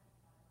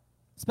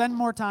 Spend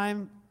more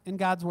time in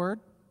God's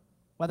Word,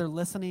 whether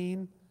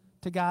listening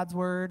to God's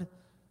Word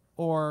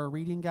or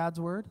reading God's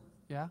Word.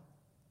 Yeah.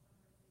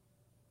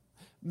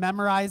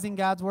 Memorizing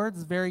God's Word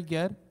is very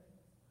good.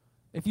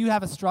 If you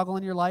have a struggle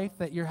in your life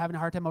that you're having a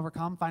hard time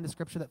overcome, find a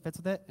scripture that fits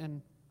with it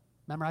and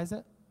memorize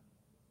it.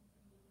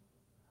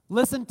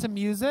 Listen to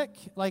music,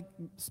 like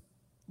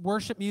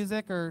worship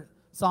music or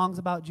songs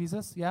about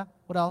Jesus. Yeah.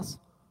 What else?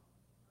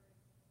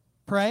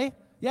 Pray.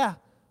 Yeah.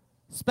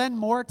 Spend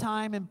more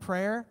time in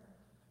prayer.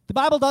 The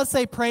Bible does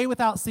say pray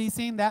without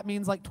ceasing. That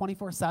means like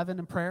 24/7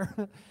 in prayer.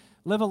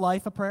 Live a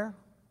life of prayer.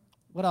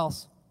 What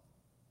else?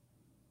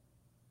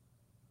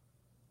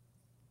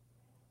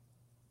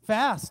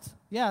 Fast.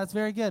 Yeah, that's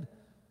very good.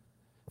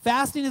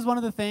 Fasting is one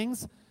of the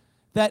things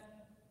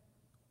that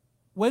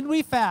when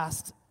we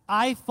fast,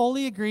 I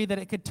fully agree that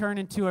it could turn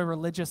into a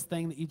religious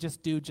thing that you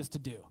just do just to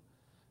do.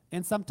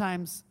 And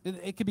sometimes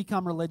it could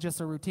become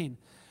religious or routine.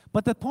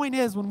 But the point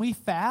is, when we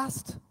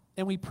fast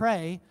and we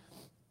pray,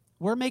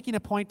 we're making a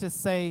point to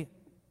say,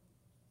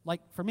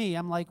 like for me,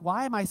 I'm like,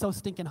 why am I so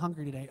stinking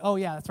hungry today? Oh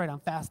yeah, that's right, I'm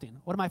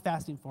fasting. What am I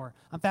fasting for?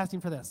 I'm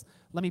fasting for this.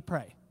 Let me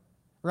pray.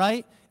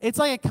 Right? It's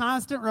like a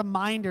constant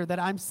reminder that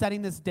I'm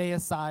setting this day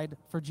aside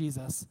for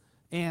Jesus.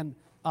 And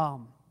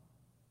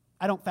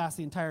I don't fast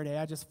the entire day.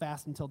 I just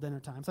fast until dinner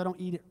time. So I don't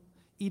eat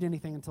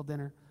anything until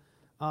dinner.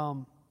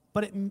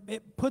 But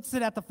it puts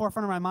it at the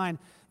forefront of my mind.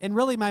 And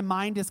really, my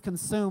mind is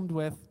consumed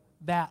with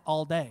that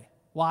all day.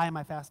 Why am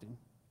I fasting?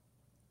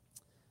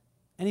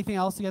 Anything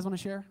else you guys want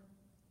to share?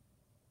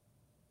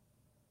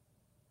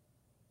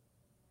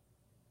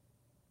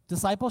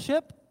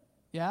 Discipleship?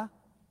 Yeah?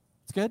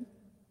 It's good?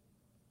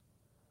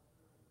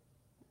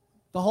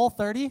 The whole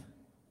 30?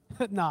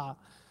 Nah.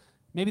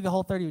 Maybe the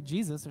whole 30 with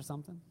Jesus or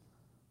something.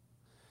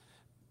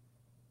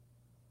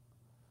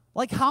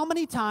 Like, how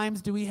many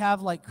times do we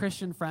have, like,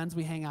 Christian friends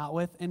we hang out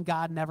with, and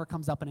God never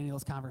comes up in any of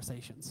those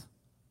conversations?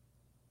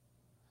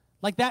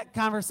 Like, that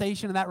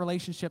conversation and that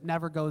relationship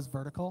never goes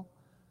vertical.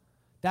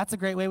 That's a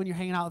great way when you're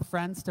hanging out with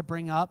friends to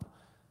bring up,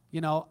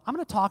 I'm going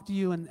to talk to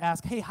you and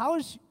ask, hey,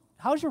 how's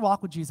your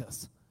walk with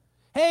Jesus?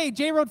 Hey,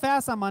 J Road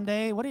fast on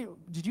Monday.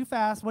 Did you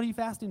fast? What are you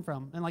fasting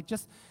from? And, like,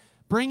 just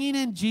bringing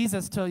in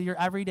Jesus to your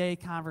everyday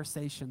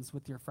conversations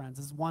with your friends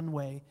is one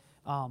way.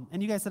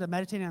 And you guys said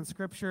meditating on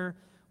Scripture,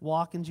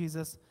 walk in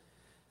Jesus.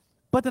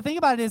 But the thing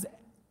about it is,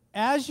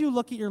 as you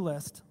look at your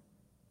list,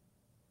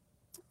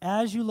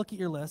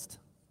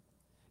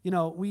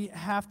 we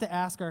have to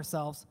ask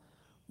ourselves,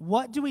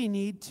 what do we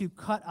need to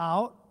cut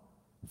out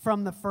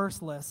from the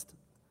first list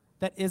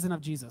that isn't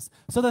of Jesus?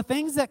 So the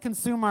things that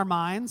consume our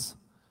minds,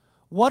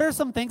 what are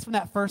some things from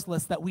that first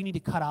list that we need to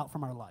cut out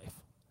from our life?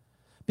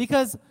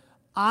 Because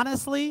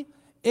honestly,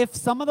 if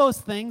some of those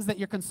things that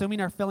you're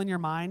consuming are filling your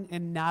mind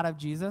and not of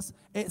Jesus,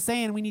 it's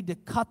saying we need to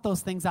cut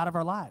those things out of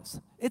our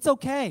lives. It's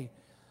okay.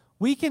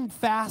 We can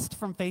fast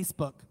from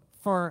Facebook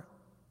for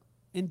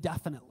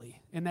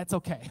indefinitely, and that's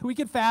okay. We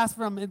could fast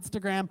from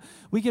Instagram,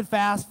 we could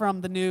fast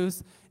from the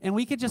news, and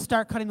we could just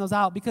start cutting those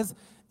out, because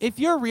if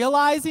you're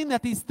realizing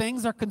that these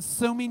things are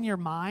consuming your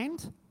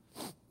mind,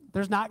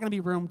 there's not going to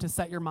be room to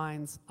set your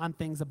minds on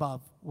things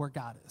above where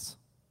God is.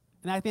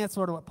 And I think that's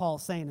sort of what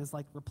Paul's saying is,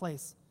 like,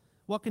 replace.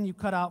 What can you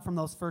cut out from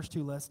those first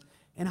two lists,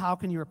 and how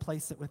can you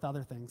replace it with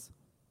other things?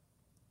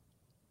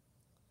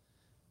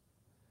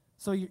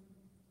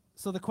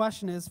 So the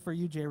question is for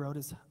you, J Road,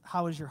 is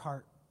how is your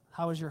heart?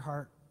 How is your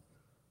heart?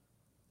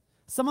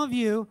 Some of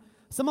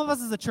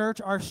us as a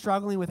church are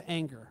struggling with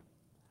anger.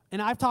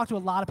 And I've talked to a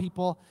lot of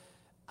people.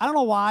 I don't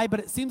know why, but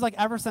it seems like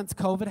ever since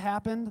COVID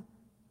happened,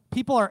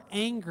 people are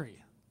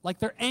angry. Like,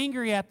 they're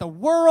angry at the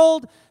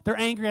world, they're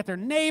angry at their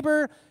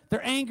neighbor,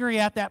 they're angry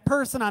at that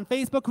person on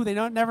Facebook who they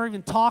don't never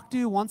even talk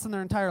to once in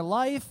their entire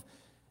life.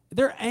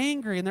 They're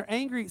angry, and they're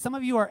angry. Some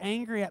of you are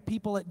angry at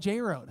people at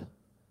J Road,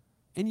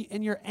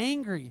 and you're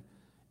angry.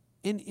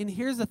 And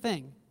here's the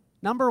thing.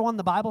 Number one,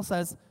 the Bible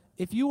says,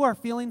 if you are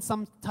feeling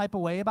some type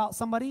of way about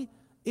somebody,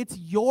 it's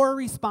your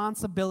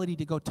responsibility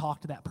to go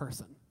talk to that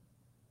person,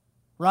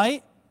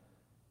 right?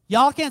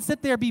 Y'all can't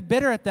sit there, be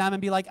bitter at them,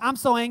 and be like, I'm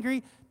so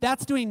angry.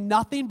 That's doing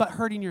nothing but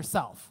hurting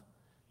yourself.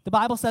 The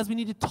Bible says we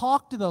need to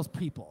talk to those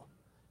people.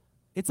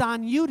 It's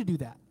on you to do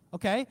that,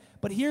 okay?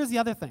 But here's the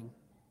other thing.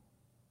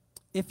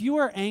 If you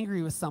are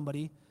angry with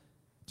somebody,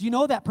 do you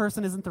know that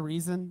person isn't the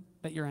reason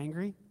that you're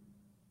angry?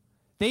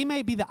 They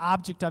may be the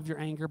object of your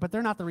anger, but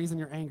they're not the reason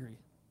you're angry.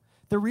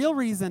 The real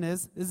reason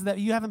is that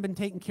you haven't been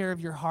taking care of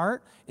your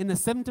heart, and the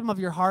symptom of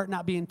your heart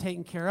not being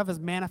taken care of is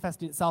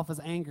manifesting itself as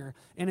anger,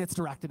 and it's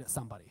directed at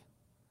somebody.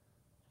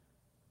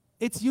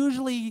 It's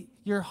usually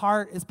your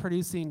heart is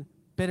producing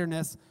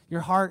bitterness,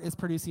 your heart is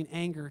producing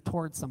anger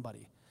towards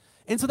somebody.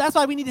 And so that's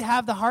why we need to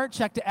have the heart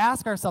check to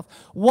ask ourselves,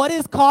 what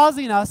is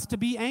causing us to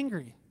be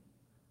angry?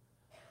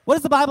 What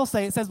does the Bible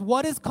say? It says,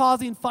 what is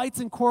causing fights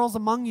and quarrels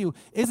among you?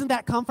 Isn't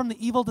that come from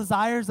the evil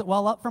desires that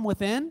well up from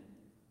within?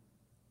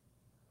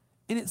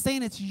 And it's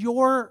saying it's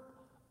your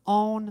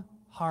own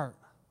heart.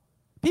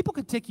 People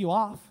could tick you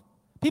off.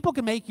 People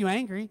could make you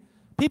angry.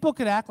 People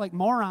could act like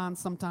morons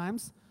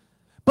sometimes.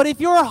 But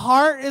if your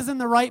heart is in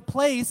the right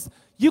place,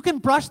 you can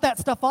brush that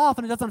stuff off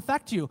and it doesn't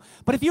affect you.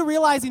 But if you're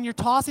realizing you're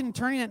tossing and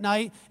turning at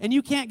night and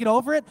you can't get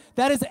over it,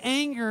 that is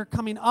anger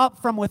coming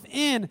up from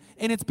within,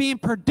 and it's being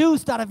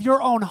produced out of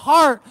your own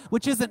heart,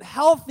 which isn't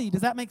healthy.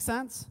 Does that make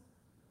sense?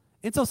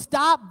 And so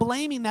stop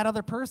blaming that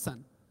other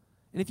person.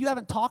 And if you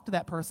haven't talked to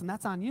that person,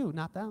 that's on you,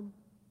 not them.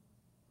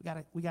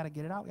 We gotta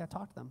get it out. We gotta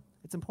talk to them.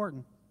 It's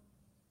important.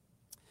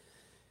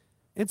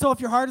 And so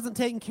if your heart isn't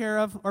taken care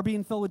of or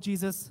being filled with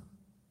Jesus,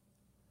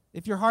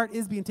 if your heart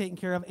is being taken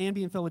care of and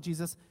being filled with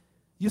Jesus,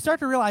 you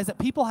start to realize that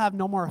people have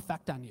no more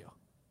effect on you.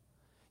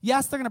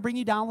 Yes, they're going to bring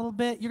you down a little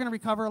bit. You're going to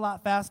recover a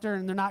lot faster,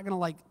 and they're not going to,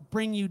 like,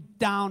 bring you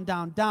down,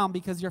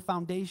 because your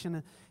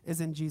foundation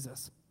is in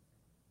Jesus.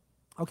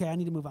 Okay, I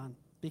need to move on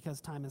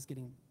because time is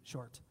getting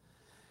short.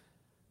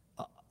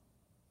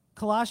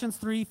 Colossians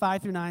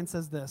 3:5-9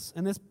 says this,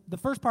 and the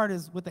first part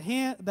is with the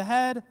head,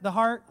 the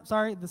heart.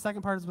 The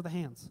second part is with the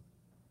hands.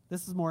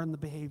 This is more in the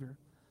behavior.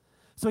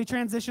 So he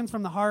transitions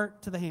from the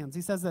heart to the hands.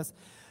 He says this,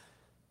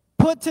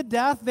 put to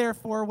death,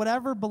 therefore,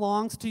 whatever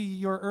belongs to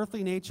your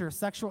earthly nature,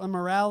 sexual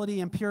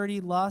immorality,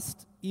 impurity,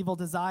 lust, evil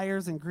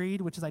desires, and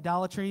greed, which is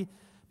idolatry.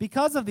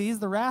 Because of these,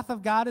 the wrath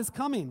of God is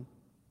coming.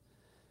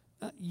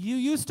 You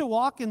used to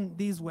walk in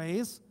these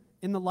ways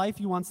in the life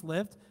you once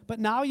lived, but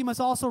now you must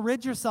also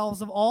rid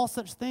yourselves of all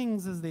such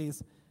things as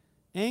these: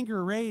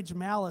 anger, rage,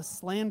 malice,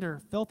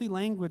 slander, filthy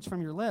language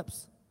from your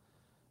lips.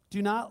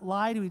 Do not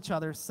lie to each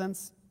other,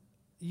 since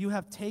you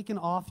have taken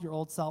off your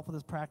old self with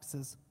its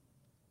practices.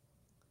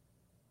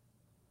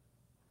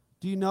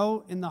 Do you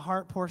know in the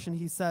heart portion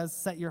he says,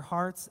 set your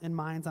hearts and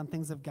minds on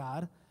things of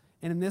God?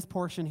 And in this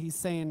portion he's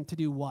saying to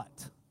do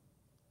what?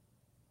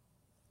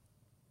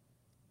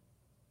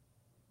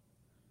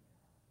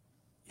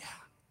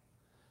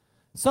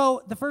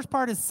 So the first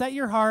part is set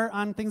your heart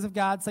on things of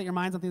God, set your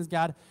minds on things of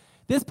God.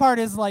 This part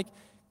is like,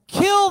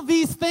 kill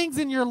these things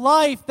in your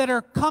life that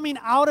are coming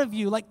out of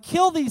you. Like,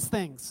 kill these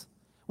things.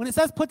 When it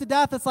says put to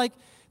death, it's like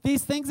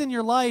these things in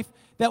your life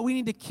that we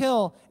need to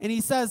kill. And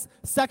he says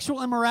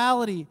sexual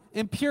immorality,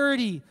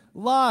 impurity,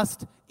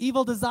 lust,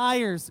 evil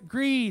desires,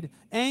 greed,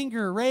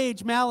 anger,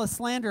 rage, malice,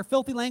 slander,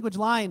 filthy language,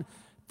 lying.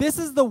 This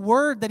is the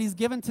word that he's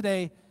given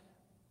today.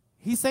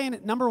 He's saying,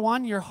 number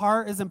one, your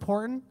heart is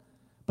important.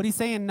 But he's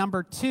saying,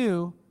 number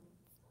two,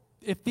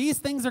 if these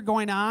things are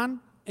going on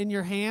in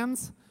your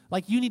hands,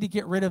 like, you need to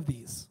get rid of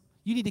these.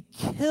 You need to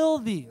kill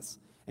these.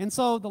 And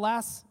so the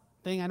last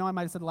thing, I know I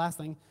might have said the last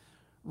thing,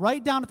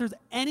 write down if there's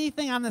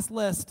anything on this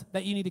list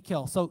that you need to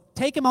kill. So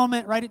take a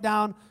moment, write it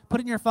down,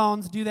 put it in your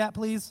phones. Do that,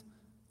 please.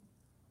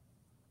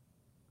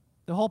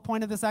 The whole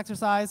point of this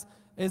exercise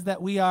is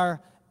that we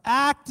are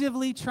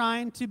actively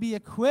trying to be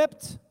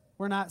equipped.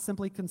 We're not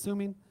simply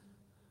consuming.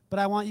 But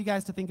I want you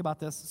guys to think about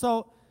this.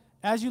 So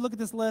as you look at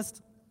this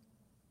list,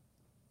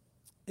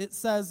 it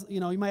says,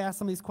 you might ask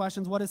some of these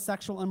questions. What is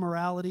sexual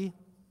immorality?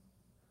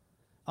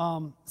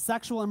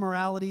 Sexual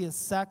immorality is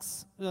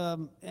sex.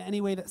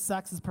 Any way that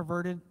sex is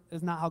perverted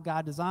is not how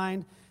God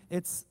designed.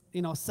 It's,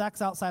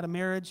 sex outside of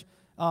marriage.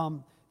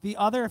 The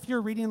other, if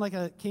you're reading like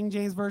a King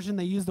James version,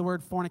 they use the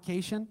word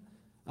fornication.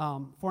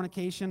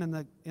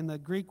 Fornication in the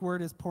Greek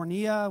word is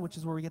porneia, which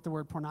is where we get the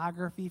word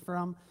pornography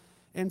from.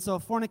 And so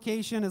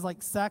fornication is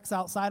like sex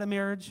outside of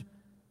marriage,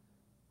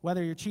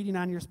 whether you're cheating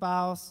on your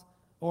spouse,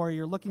 or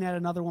you're looking at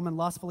another woman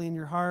lustfully in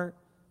your heart,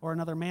 or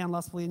another man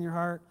lustfully in your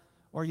heart,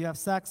 or you have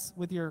sex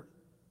with your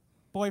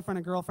boyfriend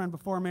and girlfriend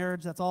before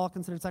marriage. That's all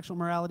considered sexual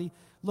immorality.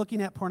 Looking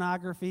at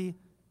pornography,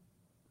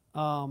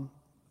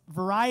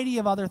 variety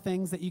of other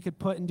things that you could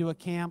put into a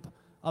camp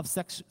of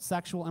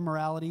sexual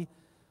immorality.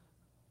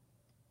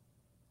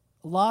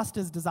 Lust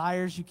is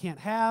desires you can't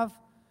have.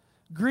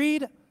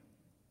 Greed,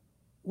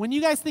 when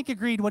you guys think of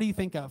greed, what do you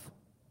think of?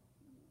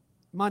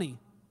 Money.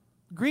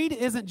 Greed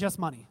isn't just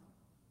money.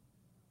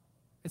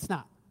 It's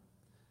not.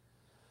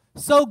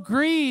 So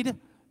greed,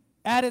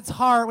 at its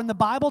heart, when the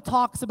Bible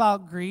talks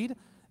about greed,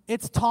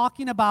 it's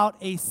talking about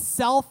a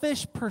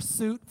selfish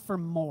pursuit for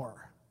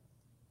more.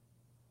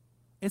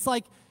 It's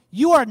like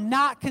you are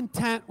not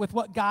content with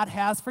what God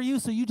has for you,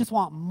 so you just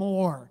want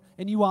more,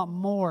 and you want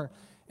more.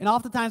 And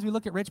oftentimes we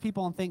look at rich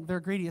people and think they're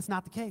greedy. It's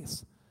not the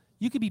case.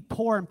 You could be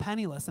poor and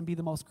penniless and be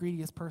the most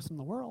greediest person in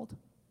the world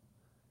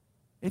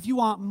if you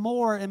want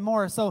more and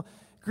more. So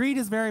greed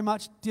is very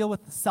much deal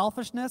with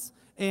selfishness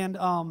and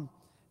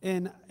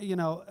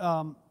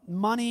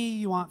money.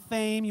 You want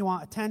fame, you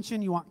want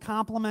attention, you want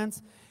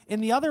compliments.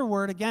 In the other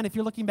word, again, if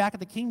you're looking back at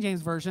the King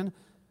James Version,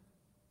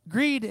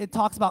 greed, it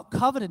talks about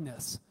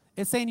covetousness.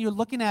 It's saying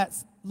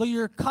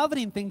you're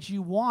coveting things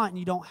you want and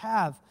you don't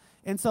have.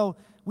 And so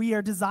we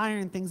are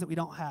desiring things that we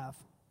don't have.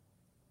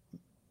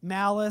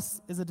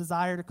 Malice is a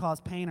desire to cause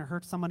pain or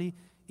hurt somebody,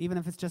 even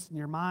if it's just in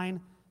your mind.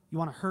 You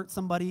want to hurt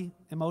somebody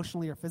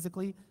emotionally or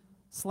physically.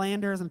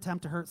 Slander is an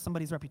attempt to hurt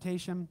somebody's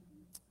reputation.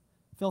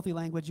 Filthy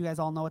language, you guys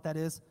all know what that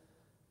is.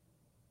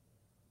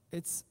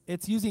 It's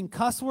using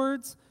cuss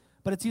words,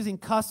 but it's using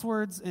cuss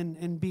words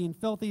and being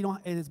filthy.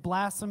 It is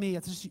blasphemy.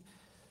 It's just,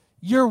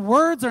 your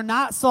words are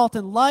not salt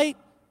and light.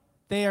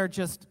 They are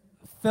just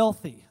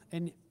filthy.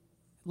 And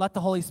let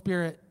the Holy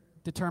Spirit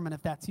determine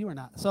if that's you or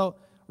not. So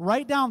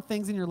write down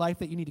things in your life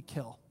that you need to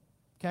kill,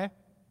 okay?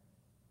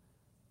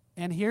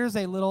 And here's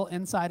a little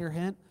insider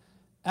hint.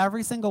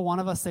 Every single one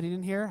of us sitting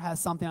in here has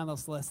something on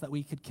this list that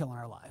we could kill in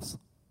our lives,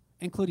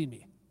 including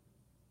me,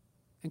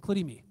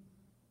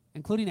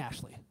 including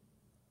Ashley.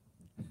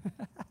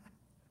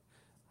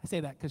 I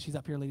say that because she's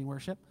up here leading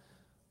worship.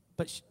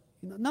 But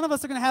none of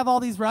us are going to have all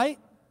these, right?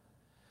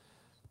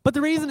 But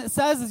the reason it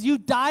says is you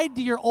died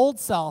to your old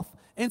self.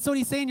 And so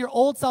he's saying your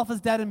old self is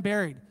dead and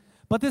buried.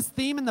 But this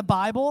theme in the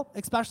Bible,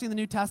 especially in the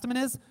New Testament,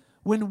 is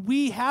when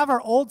we have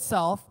our old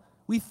self,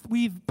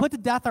 we've put to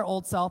death our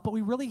old self, but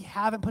we really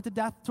haven't put to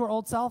death to our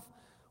old self.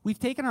 We've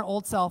taken our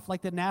old self,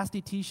 like the nasty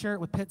T-shirt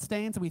with pit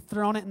stains, and we've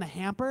thrown it in the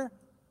hamper.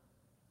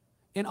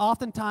 And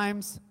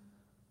oftentimes,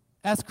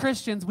 as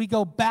Christians, we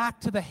go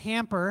back to the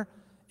hamper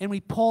and we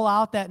pull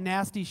out that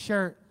nasty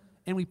shirt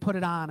and we put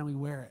it on and we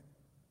wear it,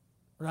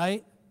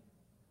 right?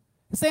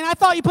 He's saying, I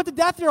thought you put to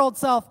death your old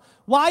self.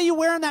 Why are you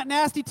wearing that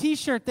nasty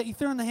T-shirt that you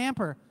threw in the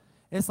hamper?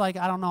 It's like,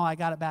 I don't know, I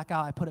got it back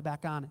out, I put it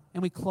back on.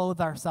 And we clothe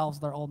ourselves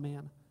with our old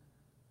man.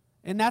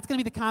 And that's going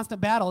to be the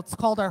constant battle. It's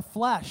called our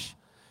flesh.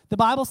 The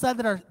Bible said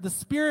that the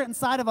spirit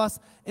inside of us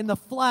and the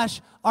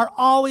flesh are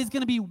always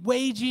going to be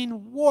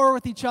waging war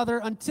with each other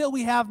until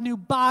we have new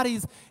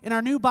bodies, and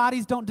our new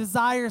bodies don't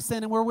desire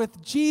sin, and we're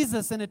with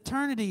Jesus in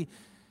eternity.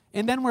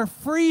 And then we're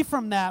free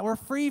from that. We're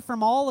free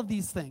from all of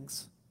these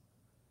things.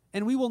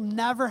 And we will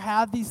never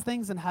have these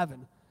things in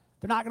heaven.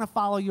 They're not going to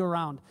follow you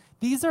around.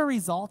 These are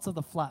results of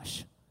the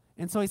flesh.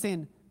 And so he's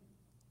saying,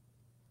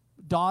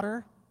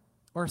 daughter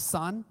or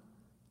son,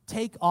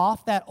 take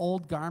off that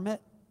old garment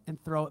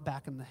and throw it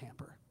back in the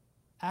hamper.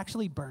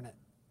 Actually burn it.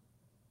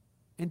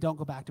 And don't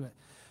go back to it.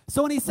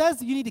 So when he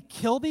says you need to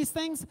kill these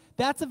things,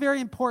 that's a very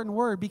important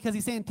word because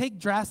he's saying take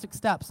drastic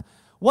steps.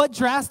 What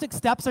drastic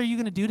steps are you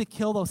going to do to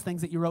kill those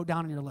things that you wrote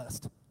down on your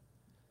list?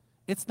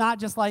 It's not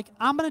just like,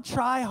 I'm going to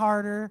try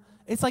harder.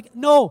 It's like,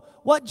 no,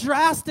 what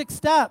drastic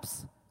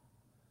steps?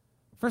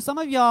 For some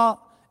of y'all,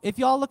 if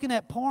y'all looking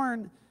at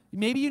porn,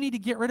 maybe you need to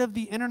get rid of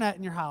the internet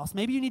in your house.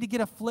 Maybe you need to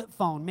get a flip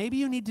phone. Maybe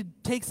you need to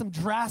take some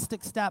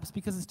drastic steps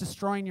because it's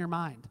destroying your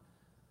mind.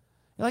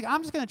 You're like,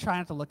 I'm just going to try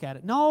not to look at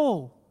it.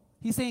 No,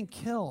 he's saying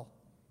kill,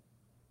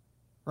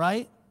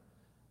 right?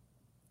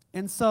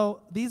 And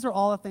so these are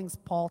all the things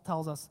Paul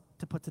tells us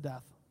to put to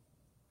death.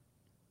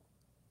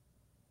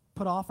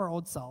 Put off our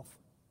old self.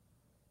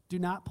 Do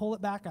not pull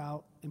it back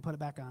out and put it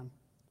back on.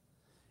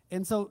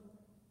 And so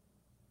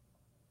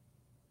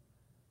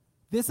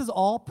this is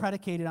all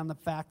predicated on the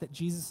fact that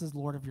Jesus is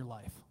Lord of your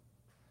life.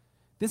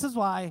 This is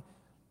why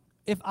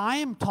if I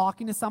am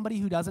talking to somebody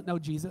who doesn't know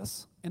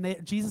Jesus and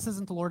Jesus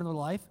isn't the Lord of their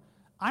life,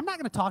 I'm not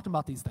going to talk to them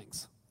about these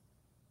things,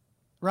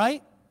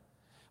 right?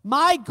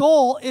 My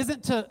goal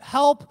isn't to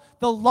help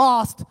the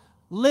lost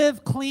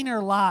live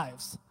cleaner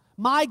lives.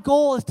 My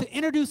goal is to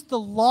introduce the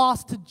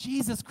lost to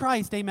Jesus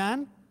Christ,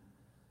 amen?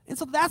 And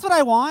so that's what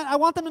I want. I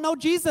want them to know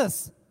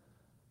Jesus.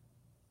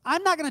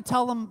 I'm not going to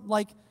tell them,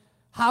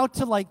 how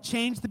to,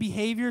 change the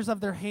behaviors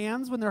of their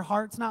hands when their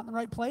heart's not in the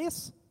right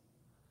place.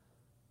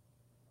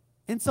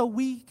 And so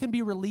we can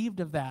be relieved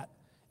of that.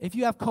 If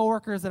you have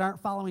coworkers that aren't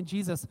following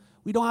Jesus,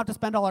 we don't have to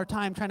spend all our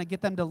time trying to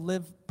get them to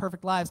live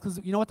perfect lives, because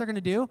you know what they're going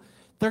to do?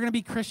 They're going to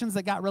be Christians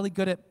that got really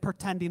good at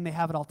pretending they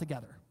have it all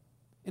together.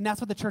 And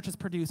that's what the church has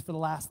produced for the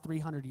last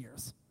 300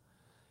 years,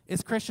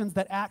 is Christians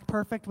that act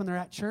perfect when they're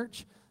at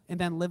church and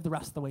then live the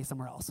rest of the way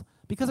somewhere else,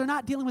 because they're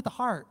not dealing with the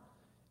heart.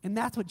 And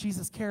that's what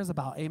Jesus cares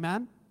about,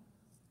 amen?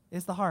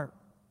 Is the heart.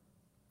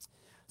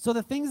 So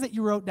the things that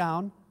you wrote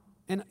down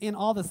in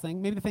all this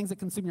thing, maybe the things that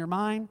consume your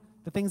mind,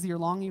 the things that you're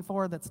longing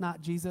for that's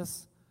not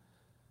Jesus,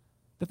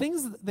 the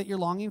things that you're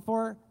longing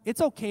for,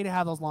 it's okay to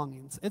have those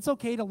longings. It's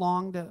okay to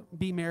long to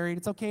be married.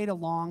 It's okay to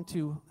long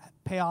to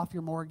pay off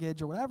your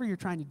mortgage or whatever you're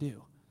trying to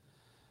do.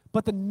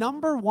 But the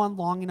number one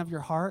longing of your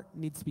heart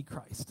needs to be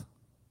Christ.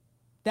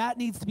 That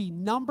needs to be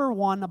number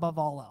one above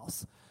all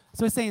else.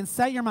 So he's saying,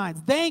 set your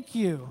minds. Thank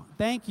you.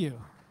 Thank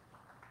you.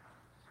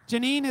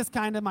 Janine is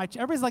kind of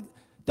everybody's like,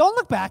 don't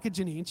look back at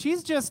Janine.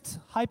 She's just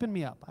hyping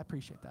me up. I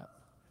appreciate that.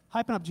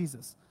 Hyping up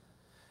Jesus.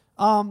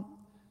 But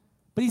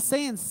he's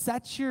saying,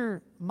 set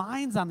your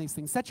minds on these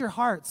things. Set your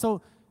heart.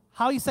 So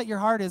how you set your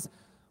heart is,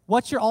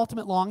 what's your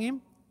ultimate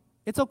longing?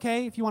 It's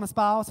okay if you want a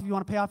spouse, if you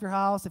want to pay off your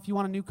house, if you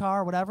want a new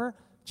car, whatever.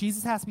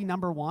 Jesus has to be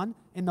number one,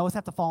 and those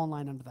have to fall in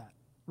line under that,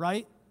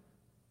 right?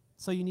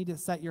 So you need to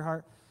set your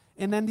heart.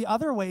 And then the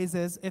other ways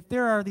is, if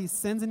there are these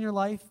sins in your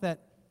life that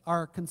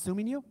are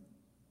consuming you,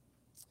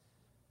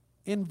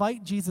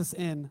 invite Jesus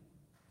in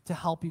to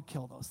help you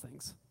kill those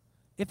things.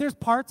 If there's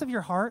parts of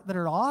your heart that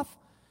are off,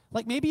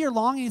 like maybe your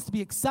longing is to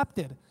be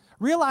accepted.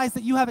 Realize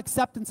that you have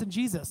acceptance in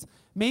Jesus.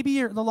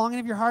 Maybe the longing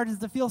of your heart is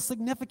to feel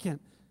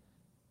significant.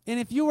 And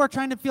if you are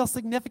trying to feel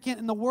significant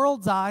in the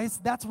world's eyes,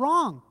 that's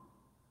wrong.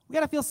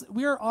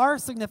 We are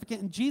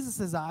significant in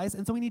Jesus' eyes,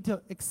 and so we need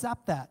to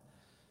accept that.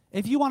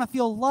 If you want to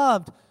feel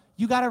loved,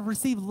 you got to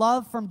receive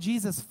love from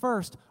Jesus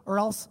first, or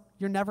else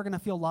you're never going to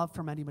feel love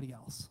from anybody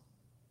else.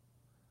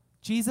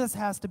 Jesus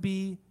has to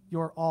be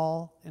your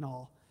all in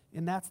all,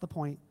 and that's the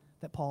point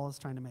that Paul is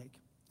trying to make.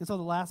 And so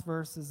the last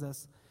verse is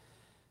this.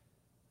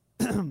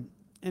 And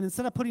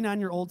instead of putting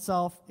on your old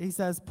self, he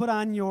says, put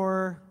on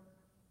your,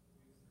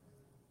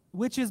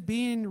 which is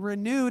being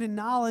renewed in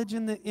knowledge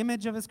in the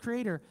image of his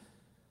creator.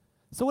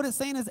 So what it's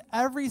saying is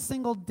every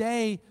single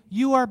day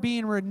you are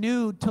being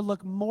renewed to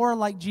look more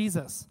like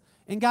Jesus.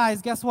 And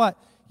guys, guess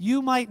what?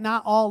 You might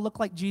not all look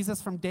like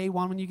Jesus from day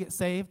one when you get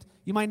saved.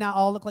 You might not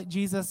all look like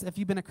Jesus if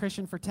you've been a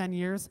Christian for 10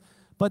 years.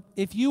 But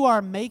if you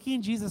are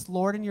making Jesus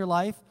Lord in your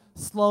life,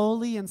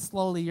 slowly and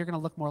slowly you're going to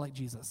look more like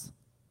Jesus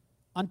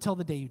until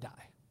the day you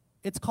die.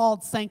 It's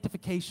called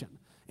sanctification,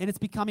 and it's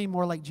becoming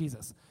more like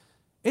Jesus.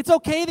 It's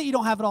okay that you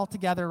don't have it all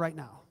together right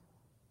now,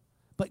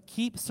 but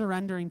keep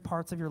surrendering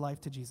parts of your life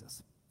to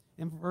Jesus.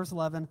 In verse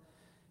 11,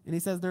 and he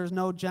says, there's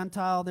no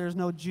Gentile, there's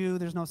no Jew,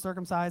 there's no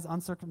circumcised,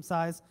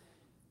 uncircumcised,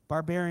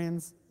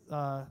 barbarians,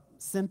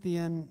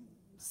 Scythian,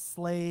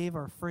 slave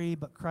or free,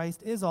 but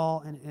Christ is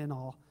all and in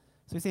all.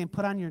 So he's saying,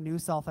 put on your new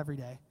self every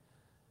day.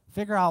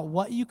 Figure out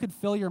what you could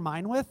fill your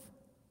mind with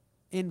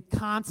and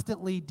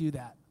constantly do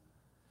that.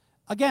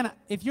 Again,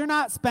 if you're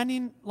not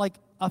spending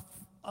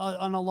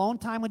an alone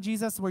time with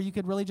Jesus where you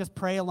could really just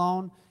pray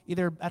alone,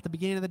 either at the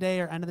beginning of the day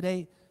or end of the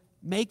day,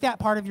 make that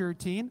part of your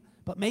routine,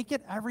 but make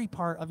it every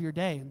part of your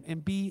day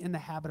and be in the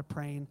habit of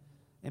praying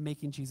and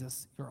making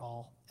Jesus your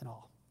all in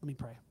all. Let me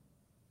pray.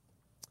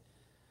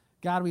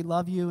 God, we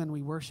love you and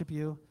we worship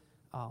you.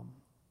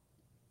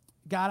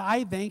 God,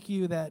 I thank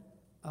you that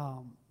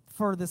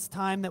for this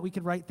time that we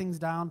could write things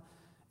down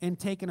and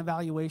take an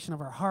evaluation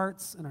of our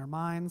hearts and our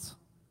minds.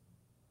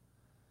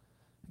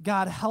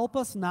 God, help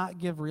us not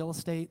give real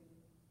estate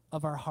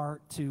of our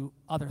heart to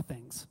other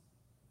things.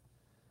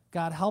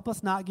 God, help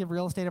us not give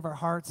real estate of our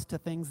hearts to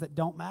things that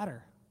don't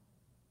matter,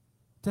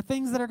 to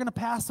things that are going to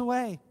pass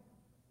away,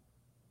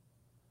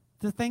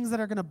 to things that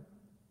are going to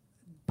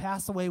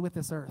pass away with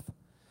this earth.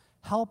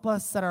 Help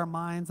us set our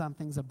minds on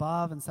things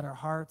above and set our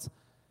hearts.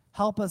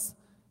 Help us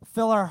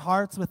fill our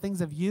hearts with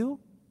things of you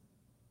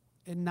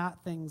and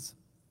not things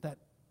that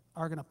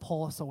are going to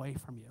pull us away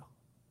from you.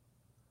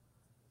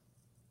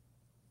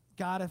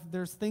 God, if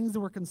there's things that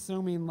we're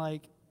consuming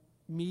like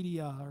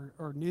media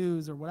or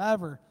news or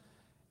whatever,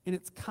 and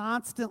it's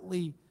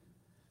constantly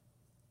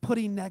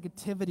putting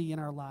negativity in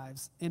our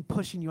lives and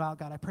pushing you out,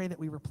 God, I pray that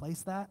we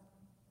replace that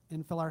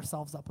and fill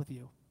ourselves up with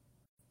you.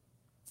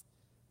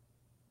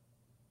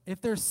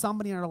 If there's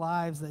somebody in our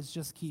lives that's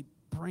just keep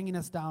bringing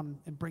us down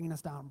and bringing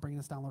us down and bringing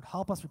us down, Lord,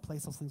 help us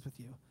replace those things with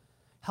you.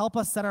 Help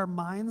us set our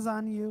minds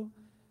on you.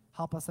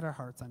 Help us set our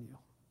hearts on you.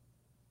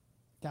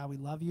 God, we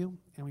love you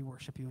and we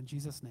worship you in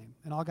Jesus' name.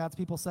 And all God's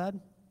people said,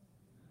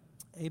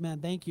 amen.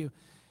 Thank you.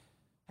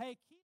 Hey.